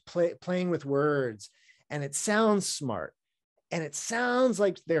games, playing with words, and it sounds smart, and it sounds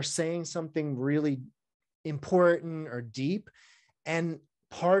like they're saying something really important or deep. And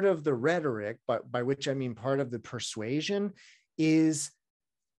part of the rhetoric, by which I mean part of the persuasion, is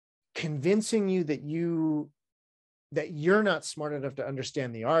convincing you that you're not smart enough to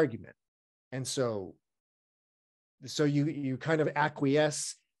understand the argument, and so you kind of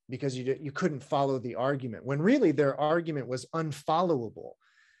acquiesce because you couldn't follow the argument, when really their argument was unfollowable.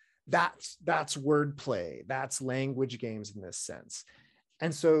 That's wordplay, that's language games in this sense.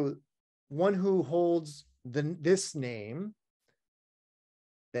 And so one who holds this name,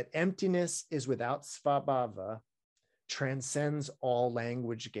 that emptiness is without svabhava, transcends all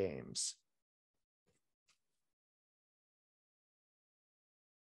language games.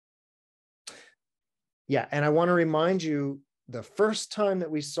 Yeah, and I want to remind you, the first time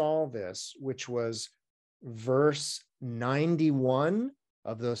that we saw this, which was verse 91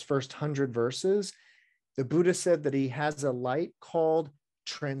 of those first 100 verses, the Buddha said that he has a light called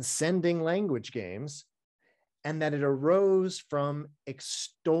transcending language games, and that it arose from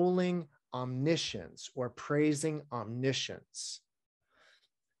extolling omniscience or praising omniscience.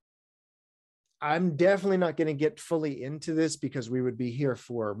 I'm definitely not going to get fully into this because we would be here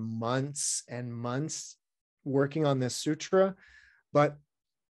for months and months working on this sutra, but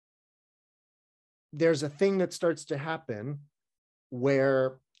there's a thing that starts to happen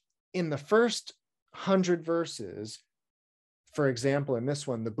where in the first 100 verses, for example, in this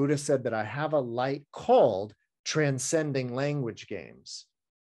one, the Buddha said that I have a light called transcending language games.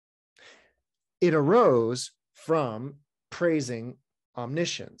 It arose from praising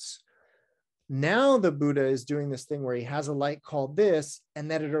omniscience. Now the Buddha is doing this thing where he has a light called this,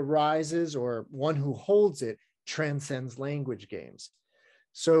 and that it arises, or one who holds it transcends language games.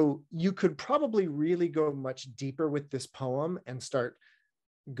 So you could probably really go much deeper with this poem and start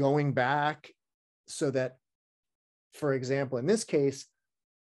going back so that, for example, in this case,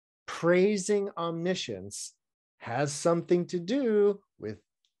 praising omniscience has something to do with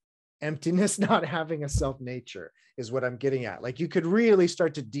emptiness not having a self-nature, is what I'm getting at. Like, you could really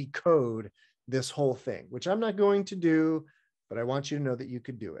start to decode this whole thing, which I'm not going to do, but I want you to know that you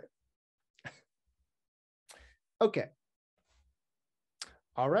could do it. Okay.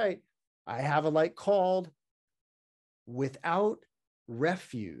 All right. I have a light called without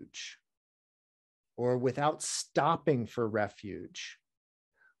refuge, or without stopping for refuge.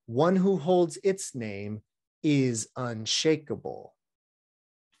 One who holds its name is unshakable.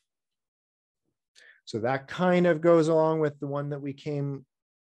 So that kind of goes along with the one that we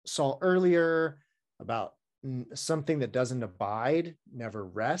saw earlier about something that doesn't abide, never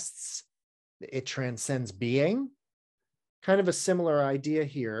rests. It transcends being. Kind of a similar idea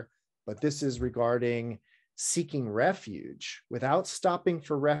here, but this is regarding seeking refuge without stopping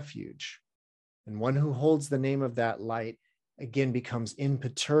for refuge. And one who holds the name of that light, again, becomes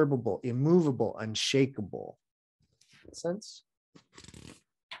imperturbable, immovable, unshakable. Make sense?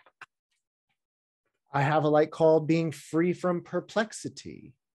 I have a light called being free from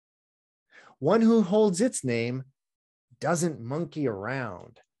perplexity. One who holds its name doesn't monkey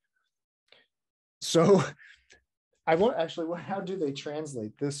around. So I won't actually, how do they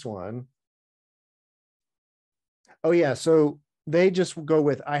translate this one? Oh yeah, so they just go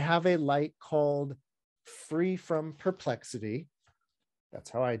with, I have a light called free from perplexity. That's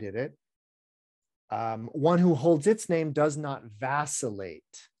how I did it. One who holds its name does not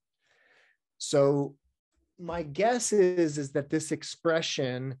vacillate. So my guess is that this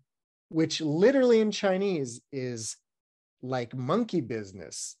expression, which literally in Chinese is like monkey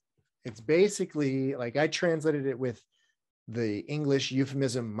business, it's basically like, I translated it with the English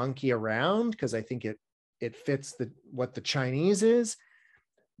euphemism monkey around, because I think it fits what the Chinese is.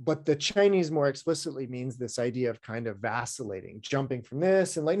 But the Chinese more explicitly means this idea of kind of vacillating, jumping from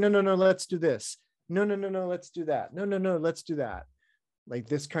this and like, no, let's do this. No, let's do that. No, let's do that. Like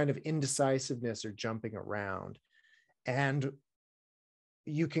this kind of indecisiveness or jumping around. And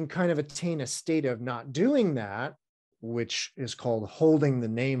you can kind of attain a state of not doing that, which is called holding the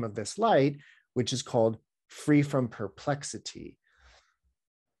name of this light, which is called free from perplexity.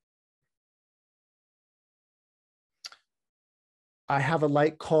 I have a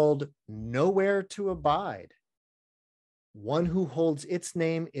light called nowhere to abide. One who holds its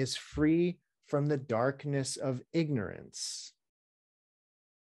name is free from the darkness of ignorance.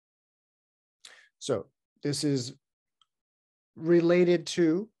 So this is related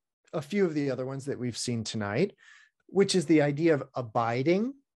to a few of the other ones that we've seen tonight, which is the idea of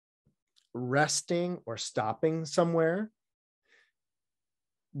abiding, resting, or stopping somewhere.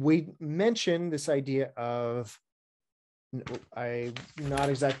 We mentioned this idea of, I'm not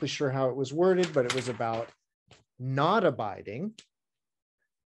exactly sure how it was worded, but it was about not abiding.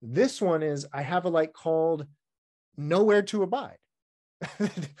 This one is, I have a light called nowhere to abide.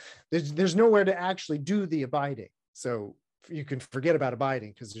 there's nowhere to actually do the abiding. So you can forget about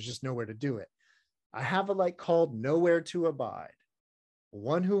abiding because there's just nowhere to do it. I have a light called nowhere to abide.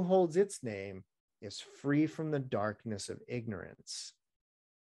 One who holds its name is free from the darkness of ignorance.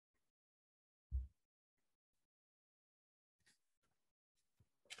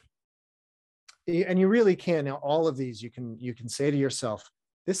 And you really can. Now, all of these, you can say to yourself,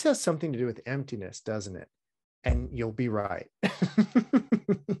 this has something to do with emptiness, doesn't it? And you'll be right.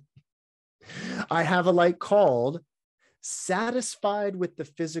 I have a light called satisfied with the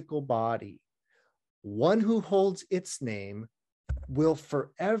physical body. One who holds its name will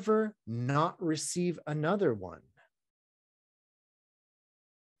forever not receive another one.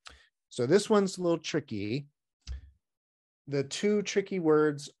 So this one's a little tricky. The two tricky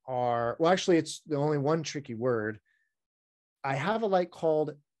words are, well, actually, it's the only one tricky word. I have a light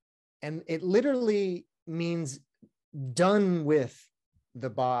called, and it literally means done with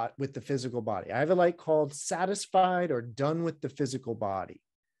the physical body. I have a light called satisfied or done with the physical body.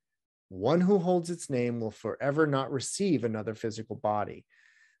 One who holds its name will forever not receive another physical body.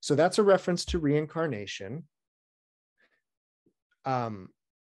 So that's a reference to reincarnation. That's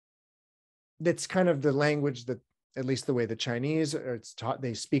kind of the language that at least the way the Chinese are, it's taught,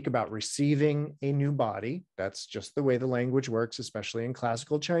 they speak about receiving a new body. That's just the way the language works, especially in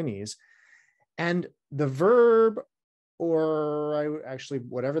classical Chinese. And the verb, or actually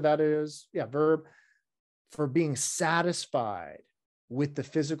whatever that is, yeah, verb for being satisfied with the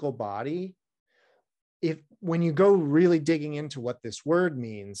physical body. When you go really digging into what this word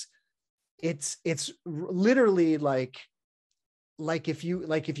means, it's literally like if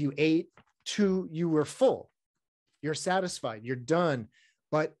you ate you were full, you're satisfied, you're done.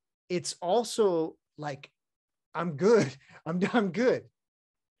 But it's also like, I'm good. I'm good.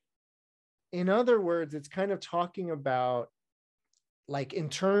 In other words, it's kind of talking about, like, in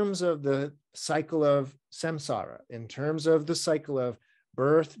terms of the cycle of samsara, in terms of the cycle of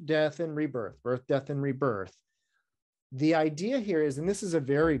birth, death, and rebirth, birth, death, and rebirth. The idea here is, and this is a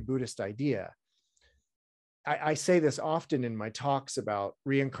very Buddhist idea, I say this often in my talks about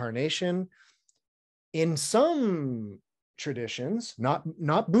reincarnation. In some traditions,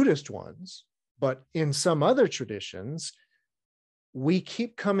 not Buddhist ones, but in some other traditions, we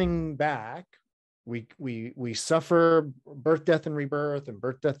keep coming back. We suffer birth, death, and rebirth, and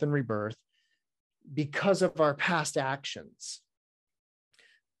birth, death, and rebirth because of our past actions.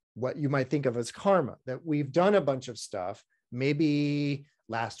 What you might think of as karma, that we've done a bunch of stuff, maybe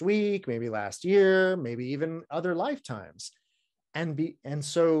last week, maybe last year, maybe even other lifetimes. And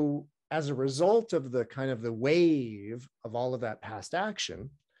so as a result of the kind of the wave of all of that past action,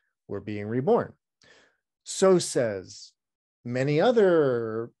 we're being reborn. So says many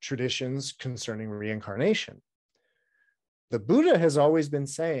other traditions concerning reincarnation. The Buddha has always been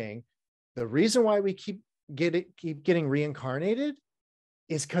saying the reason why we keep getting reincarnated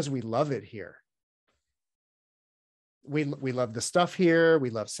is because we love it here. We love the stuff here. We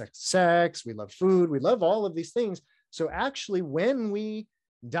love sex. We love food. We love all of these things. So actually, when we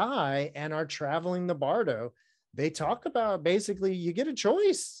die and are traveling the bardo, they talk about basically you get a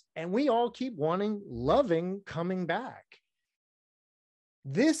choice, and we all keep loving coming back.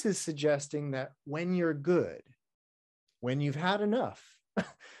 This is suggesting that when you're good, when you've had enough,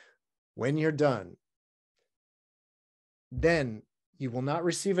 when you're done, then you will not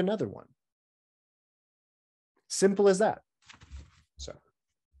receive another one. Simple as that. So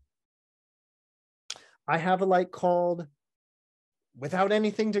I have a light called without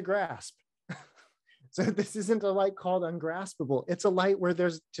anything to grasp. So this isn't a light called ungraspable. It's a light where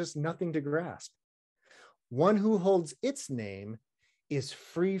there's just nothing to grasp. One who holds its name is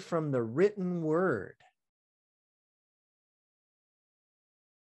free from the written word.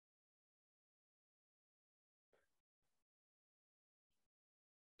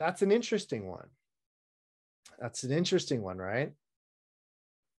 That's an interesting one. That's an interesting one, right?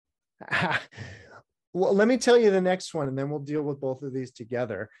 Well, let me tell you the next one, and then we'll deal with both of these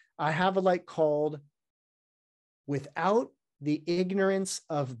together. I have a light called without the ignorance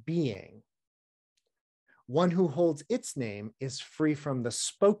of being. One who holds its name is free from the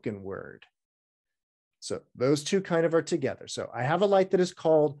spoken word. So those two kind of are together. So I have a light that is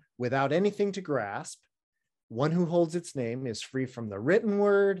called without anything to grasp. One who holds its name is free from the written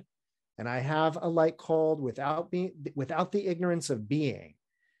word. And I have a light called without the ignorance of being.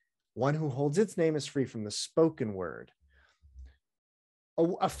 One who holds its name is free from the spoken word.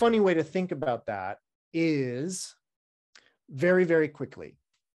 A funny way to think about that is very, very quickly.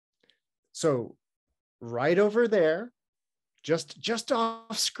 So right over there, just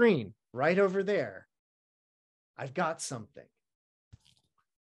off screen, right over there, I've got something.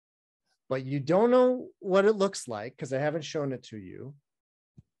 But you don't know what it looks like because I haven't shown it to you.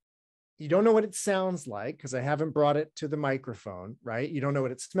 You don't know what it sounds like because I haven't brought it to the microphone, right? You don't know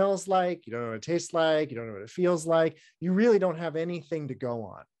what it smells like. You don't know what it tastes like. You don't know what it feels like. You really don't have anything to go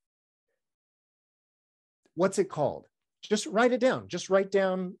on. What's it called? Just write it down. Just write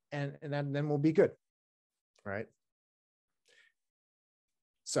down, and then we'll be good, right?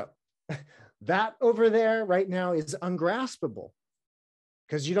 So that over there right now is ungraspable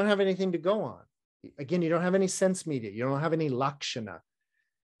because you don't have anything to go on. Again, you don't have any sense media. You don't have any lakshana.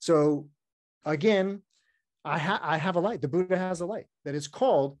 So again, I have a light. The Buddha has a light that is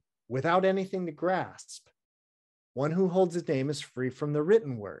called without anything to grasp. One who holds its name is free from the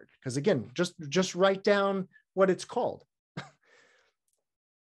written word. Because again, just write down what it's called.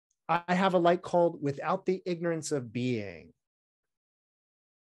 I have a light called without the ignorance of being.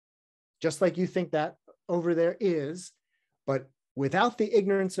 Just like you think that over there is, but without the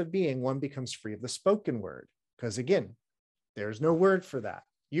ignorance of being, one becomes free of the spoken word. Because again, there's no word for that.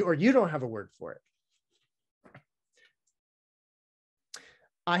 You don't have a word for it.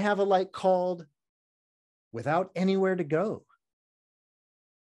 I have a light called without anywhere to go.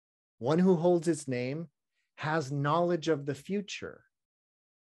 One who holds its name has knowledge of the future.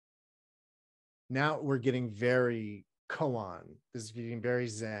 Now we're getting very koan. This is getting very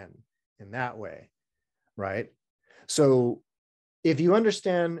Zen in that way, right? So if you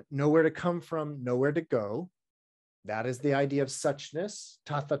understand nowhere to come from, nowhere to go, that is the idea of suchness,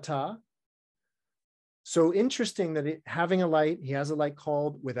 tathata. So interesting that having a light, he has a light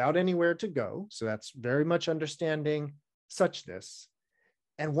called without anywhere to go. So that's very much understanding suchness.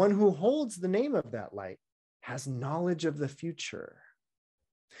 And one who holds the name of that light has knowledge of the future.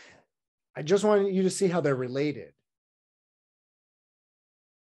 I just wanted you to see how they're related.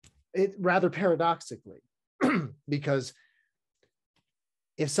 It rather paradoxically, because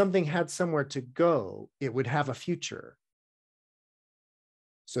if something had somewhere to go, it would have a future.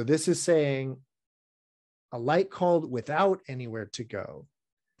 So this is saying a light called without anywhere to go.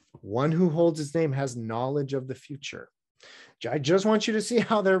 One who holds his name has knowledge of the future. I just want you to see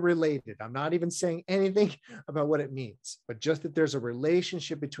how they're related. I'm not even saying anything about what it means, but just that there's a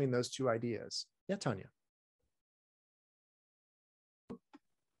relationship between those two ideas. Yeah, Tanya.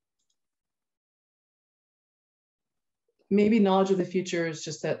 Maybe knowledge of the future is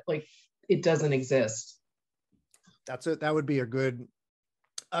just that, like, it doesn't exist. That's it. That would be a good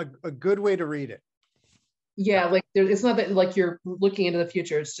way to read it. Yeah, like it's not that like you're looking into the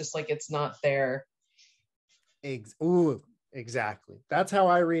future. It's just like it's not there. Ooh, exactly. That's how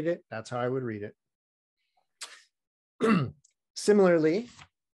I read it. That's how I would read it. Similarly,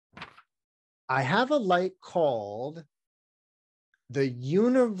 I have a light called the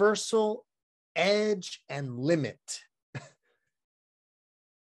universal edge and limit.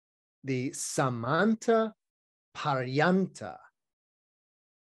 The samanta paryanta.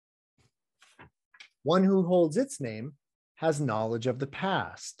 One who holds its name has knowledge of the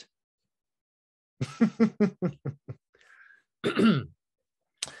past.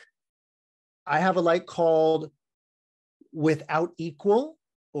 I have a light called without equal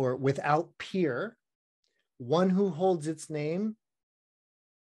or without peer. One who holds its name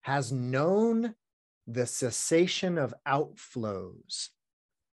has known the cessation of outflows.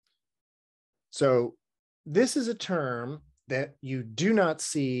 So this is a term that you do not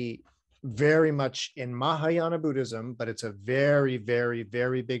see very much in Mahayana Buddhism, but it's a very, very,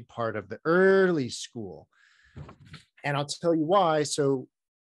 very big part of the early school. And I'll tell you why. So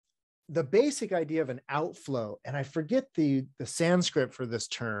the basic idea of an outflow, and I forget the Sanskrit for this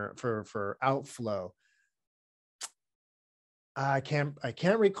term for outflow. I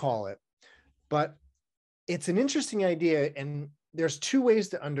can't recall it, but it's an interesting idea, and there's two ways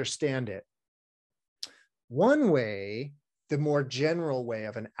to understand it. One way, the more general way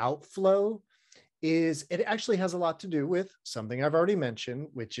of an outflow, is it actually has a lot to do with something I've already mentioned,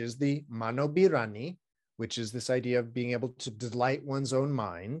 which is the manobirani, which is this idea of being able to delight one's own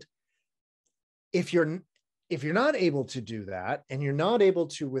mind. If you're not able to do that, and you're not able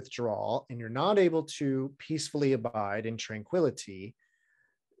to withdraw, and you're not able to peacefully abide in tranquility,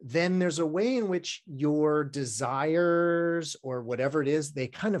 then there's a way in which your desires or whatever it is, they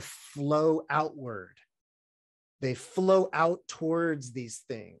kind of flow outward. They flow out towards these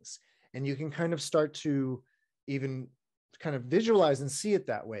things. And you can kind of start to even kind of visualize and see it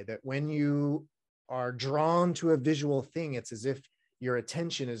that way, that when you are drawn to a visual thing, it's as if your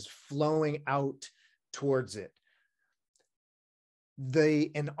attention is flowing out towards it.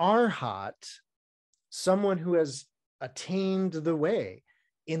 An arhat, someone who has attained the way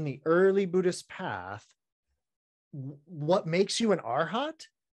in the early Buddhist path, what makes you an arhat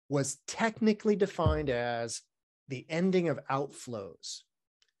was technically defined as the ending of outflows,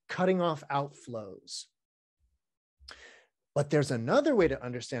 cutting off outflows. But there's another way to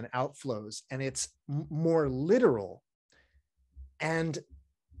understand outflows, and it's more literal. And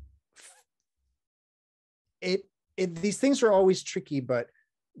these things are always tricky, but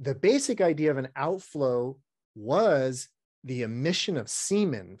the basic idea of an outflow was the emission of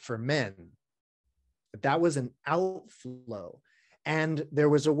semen for men. That was an outflow. And there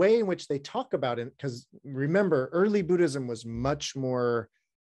was a way in which they talk about it, because remember, early Buddhism was much more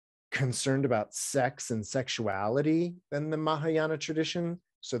concerned about sex and sexuality than the Mahayana tradition.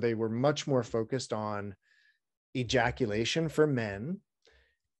 So they were much more focused on ejaculation for men.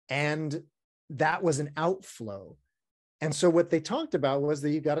 And that was an outflow. And so what they talked about was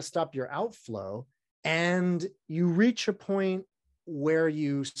that you got to stop your outflow, and you reach a point where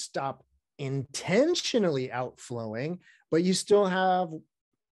you stop intentionally outflowing, but you still have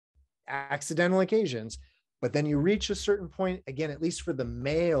accidental occasions. But then you reach a certain point, again, at least for the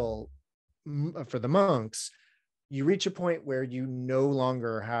male, for the monks, you reach a point where you no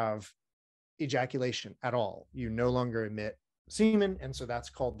longer have ejaculation at all. You no longer emit semen. And so that's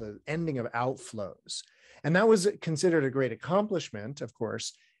called the ending of outflows. And that was considered a great accomplishment, of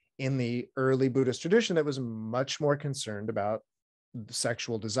course, in the early Buddhist tradition that was much more concerned about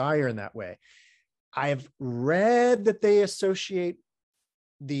sexual desire in that way. I've read that they associate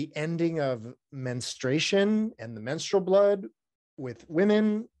the ending of menstruation and the menstrual blood with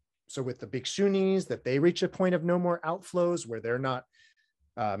women. So with the bhikshunis, that they reach a point of no more outflows where they're not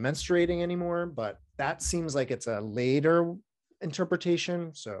menstruating anymore. But that seems like it's a later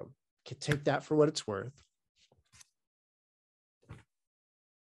interpretation. So take that for what it's worth.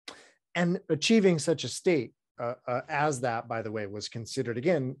 And achieving such a state as that, by the way, was considered,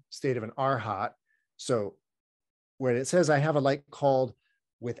 again, state of an arhat. So where it says, I have a light called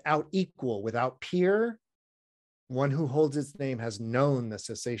without equal, without peer, one who holds its name has known the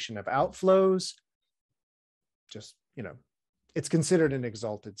cessation of outflows. Just, it's considered an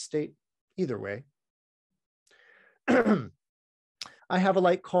exalted state either way. I have a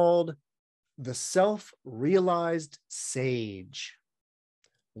light called the self-realized sage.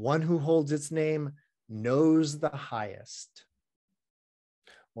 One who holds its name knows the highest,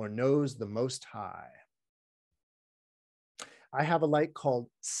 or knows the most high. I have a light called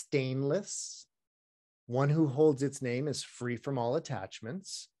stainless. One who holds its name is free from all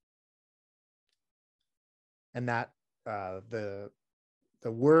attachments. And that the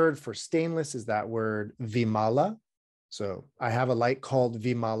word for stainless is that word vimala. So I have a light called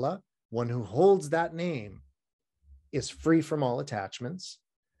vimala. One who holds that name is free from all attachments.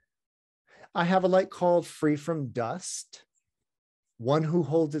 I have a light called free from dust. One who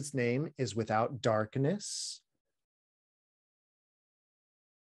holds its name is without darkness.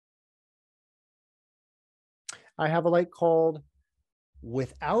 I have a light called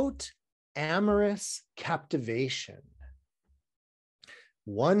without amorous captivation.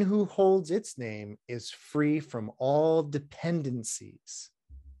 One who holds its name is free from all dependencies.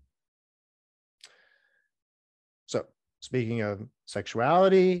 So, speaking of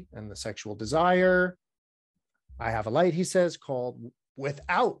sexuality and the sexual desire, I have a light, he says, called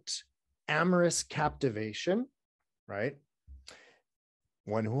without amorous captivation, right?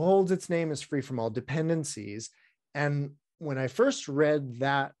 One who holds its name is free from all dependencies. And when I first read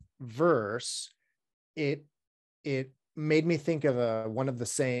that verse, it made me think of one of the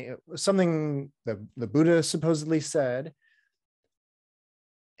saying, something the Buddha supposedly said.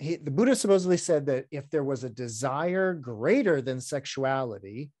 The Buddha supposedly said that if there was a desire greater than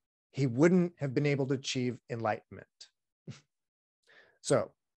sexuality, he wouldn't have been able to achieve enlightenment.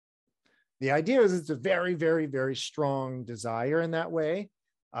 So the idea is it's a very, very, very strong desire in that way.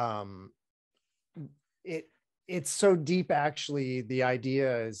 It's so deep, actually. The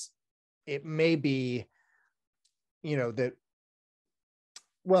idea is it may be, that,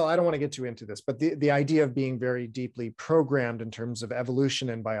 well, I don't want to get too into this, but the idea of being very deeply programmed in terms of evolution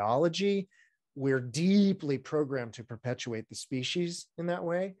and biology, we're deeply programmed to perpetuate the species in that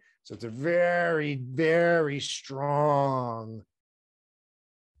way. So it's a very, very strong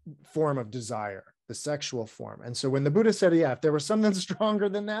form of desire, the sexual form. And so when the Buddha said, yeah, if there was something stronger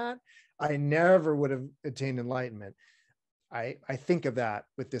than that, I never would have attained enlightenment. I think of that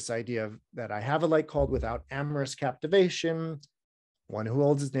with this idea of that I have a light called without amorous captivation. One who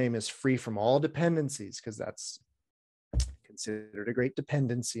holds his name is free from all dependencies, because that's considered a great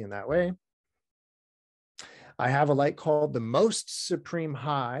dependency in that way. I have a light called the most supreme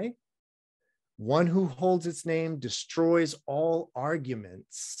high. One who holds its name destroys all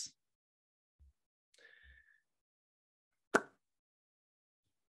arguments.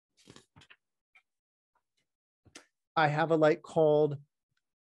 I have a light called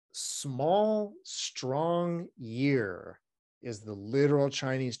small, strong year, is the literal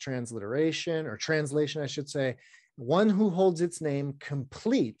Chinese transliteration, or translation, I should say. One who holds its name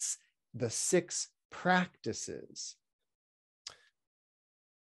completes the 6 practices.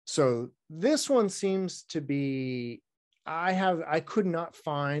 So this one seems to be, I could not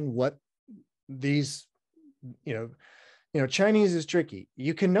find what these, Chinese is tricky.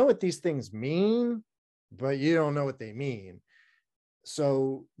 You can know what these things mean, but you don't know what they mean.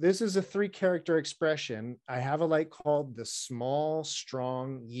 So this is a 3-character expression. I have a light called the small,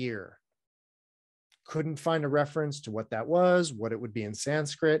 strong year. Couldn't find a reference to what that was, what it would be in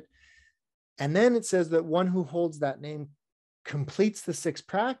Sanskrit. And then it says that one who holds that name completes the 6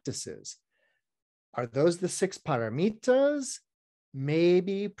 practices. Are those the 6 paramitas?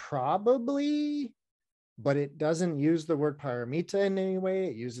 Maybe, probably, but it doesn't use the word paramita in any way.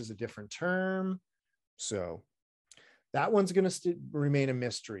 It uses a different term. So that one's going to remain a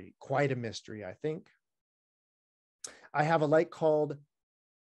mystery, quite a mystery, I think. I have a light called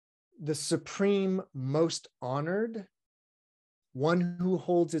the Supreme Most Honored. One who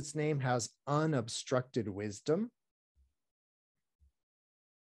holds its name has unobstructed wisdom.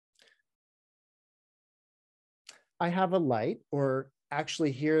 I have a light, or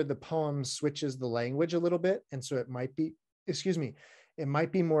actually here the poem switches the language a little bit. And so it might be, excuse me, it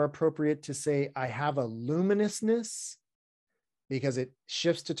might be more appropriate to say, I have a luminousness, because it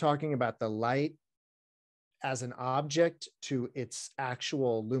shifts to talking about the light as an object to its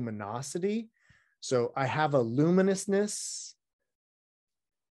actual luminosity. So I have a luminousness.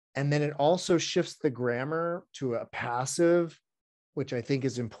 And then it also shifts the grammar to a passive, which I think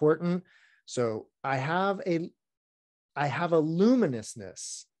is important. So I have a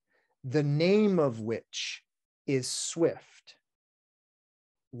luminousness, the name of which is swift.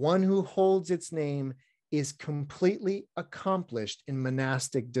 One who holds its name is completely accomplished in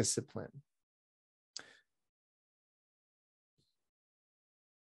monastic discipline.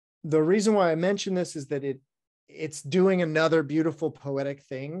 The reason why I mention this is that it's doing another beautiful poetic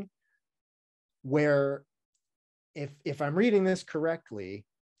thing where if I'm reading this correctly,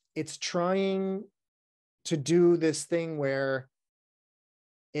 it's trying to do this thing where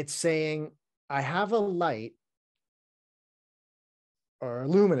it's saying, I have a light or a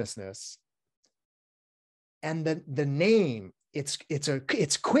luminousness, and the name, it's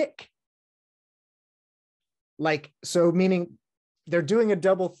quick. Like, so meaning they're doing a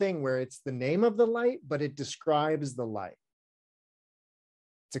double thing where it's the name of the light, but it describes the light.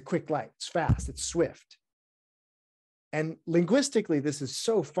 It's a quick light, it's fast, it's swift. And linguistically, this is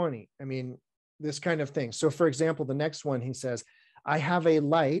so funny. I mean, this kind of thing. So for example, the next one, he says, I have a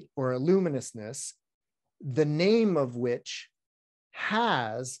light or a luminousness, the name of which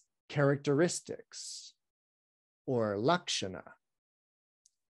has characteristics or lakshana.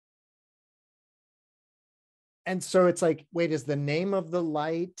 And so it's like, wait, is the name of the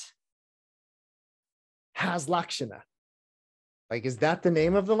light has lakshana? Like, is that the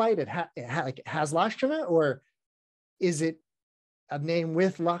name of the light? It has lakshana, or is it a name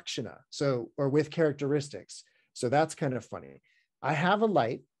with lakshana? So, or with characteristics. So that's kind of funny. I have a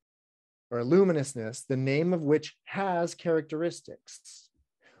light or a luminousness, the name of which has characteristics.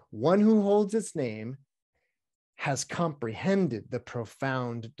 One who holds its name has comprehended the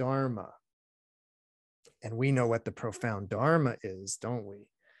profound Dharma. And we know what the profound Dharma is, don't we?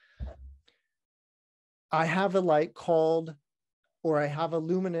 I have a light called, or I have a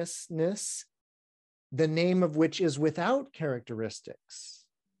luminousness, the name of which is without characteristics.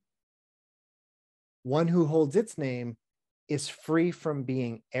 One who holds its name is free from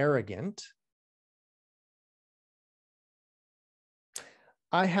being arrogant.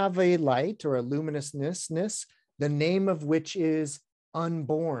 I have a light or a luminousness, the name of which is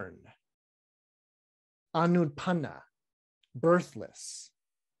unborn. Anutpanna, birthless.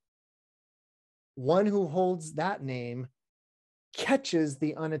 One who holds that name catches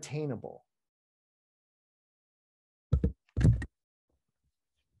the unattainable.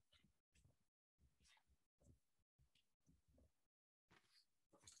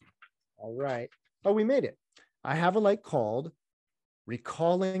 All right. Oh, we made it. I have a light called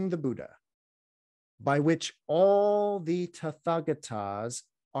Recalling the Buddha, by which all the Tathagatas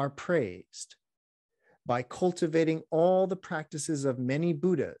are praised. By cultivating all the practices of many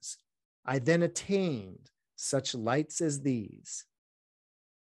Buddhas, I then attained such lights as these.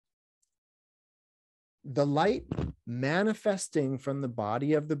 The light manifesting from the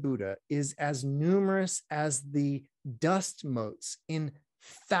body of the Buddha is as numerous as the dust motes in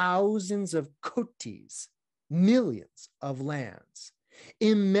thousands of kotis, millions of lands,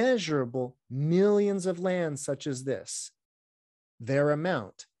 immeasurable millions of lands such as this. Their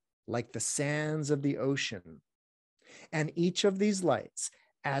amount like the sands of the ocean. And each of these lights,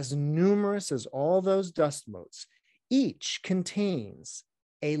 as numerous as all those dust motes, each contains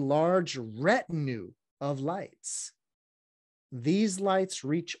a large retinue of lights. These lights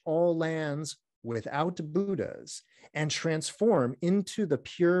reach all lands without Buddhas and transform into the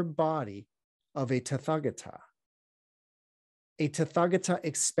pure body of a Tathagata. A Tathagata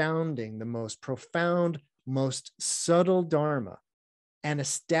expounding the most profound, most subtle Dharma and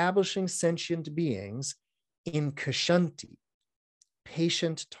establishing sentient beings in Kshanti,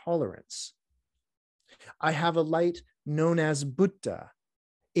 patient tolerance. I have a light known as Buddha.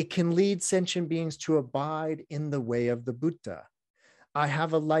 It can lead sentient beings to abide in the way of the Buddha. I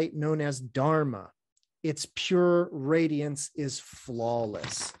have a light known as Dharma. Its pure radiance is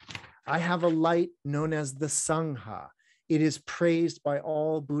flawless. I have a light known as the Sangha. It is praised by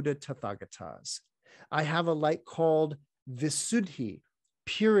all Buddha Tathagatas. I have a light called Visuddhi,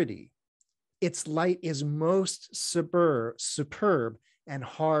 purity. Its light is most superb and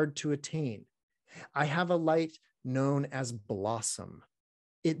hard to attain. I have a light known as blossom.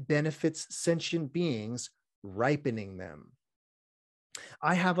 It benefits sentient beings, ripening them.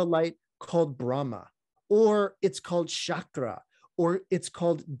 I have a light called Brahma, or it's called Chakra, or it's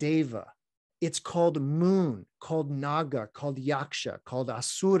called Deva. It's called Moon, called Naga, called Yaksha, called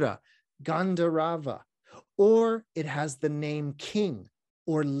Asura, Gandharva, or it has the name King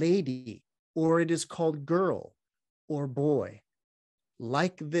or Lady, or it is called girl or boy.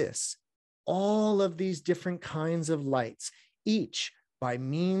 Like this, all of these different kinds of lights, each by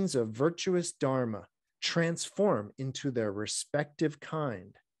means of virtuous Dharma, transform into their respective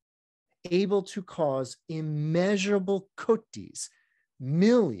kind, able to cause immeasurable kotis,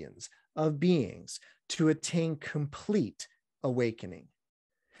 millions of beings, to attain complete awakening.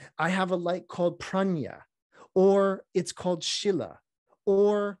 I have a light called Pranya, or it's called Shila,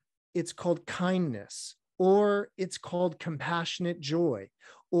 or it's called kindness, or it's called compassionate joy,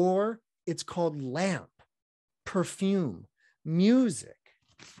 or it's called lamp, perfume, music.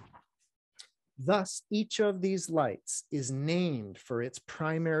 Thus, each of these lights is named for its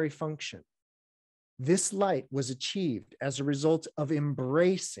primary function. This light was achieved as a result of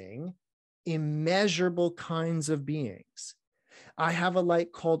embracing immeasurable kinds of beings. I have a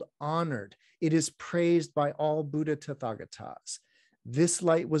light called honored. It is praised by all Buddha Tathagatas. This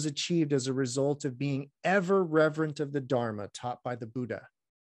light was achieved as a result of being ever reverent of the Dharma taught by the Buddha.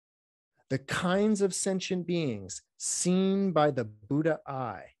 The kinds of sentient beings seen by the Buddha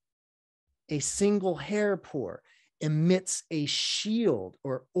eye. A single hair pore emits a shield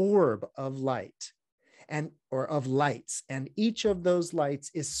or orb of light, or of lights, and each of those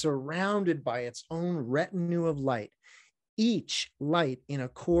lights is surrounded by its own retinue of light, each light in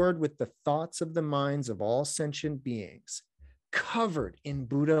accord with the thoughts of the minds of all sentient beings, covered in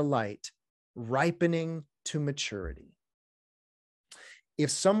Buddha light, ripening to maturity. If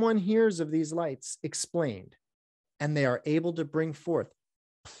someone hears of these lights explained, and they are able to bring forth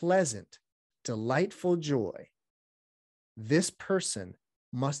pleasant, delightful joy, this person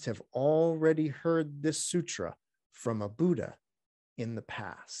must have already heard this sutra from a Buddha in the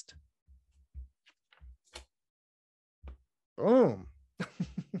past. Boom.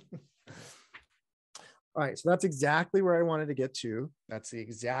 All right, so that's exactly where I wanted to get to. That's the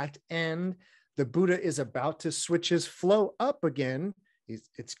exact end. The Buddha is about to switch his flow up again.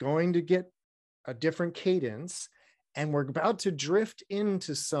 It's going to get a different cadence, and we're about to drift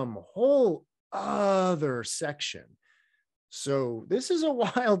into some whole other section. So this is a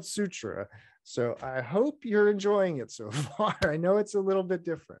wild sutra. So I hope you're enjoying it so far. I know it's a little bit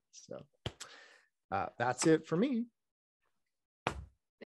different. So that's it for me.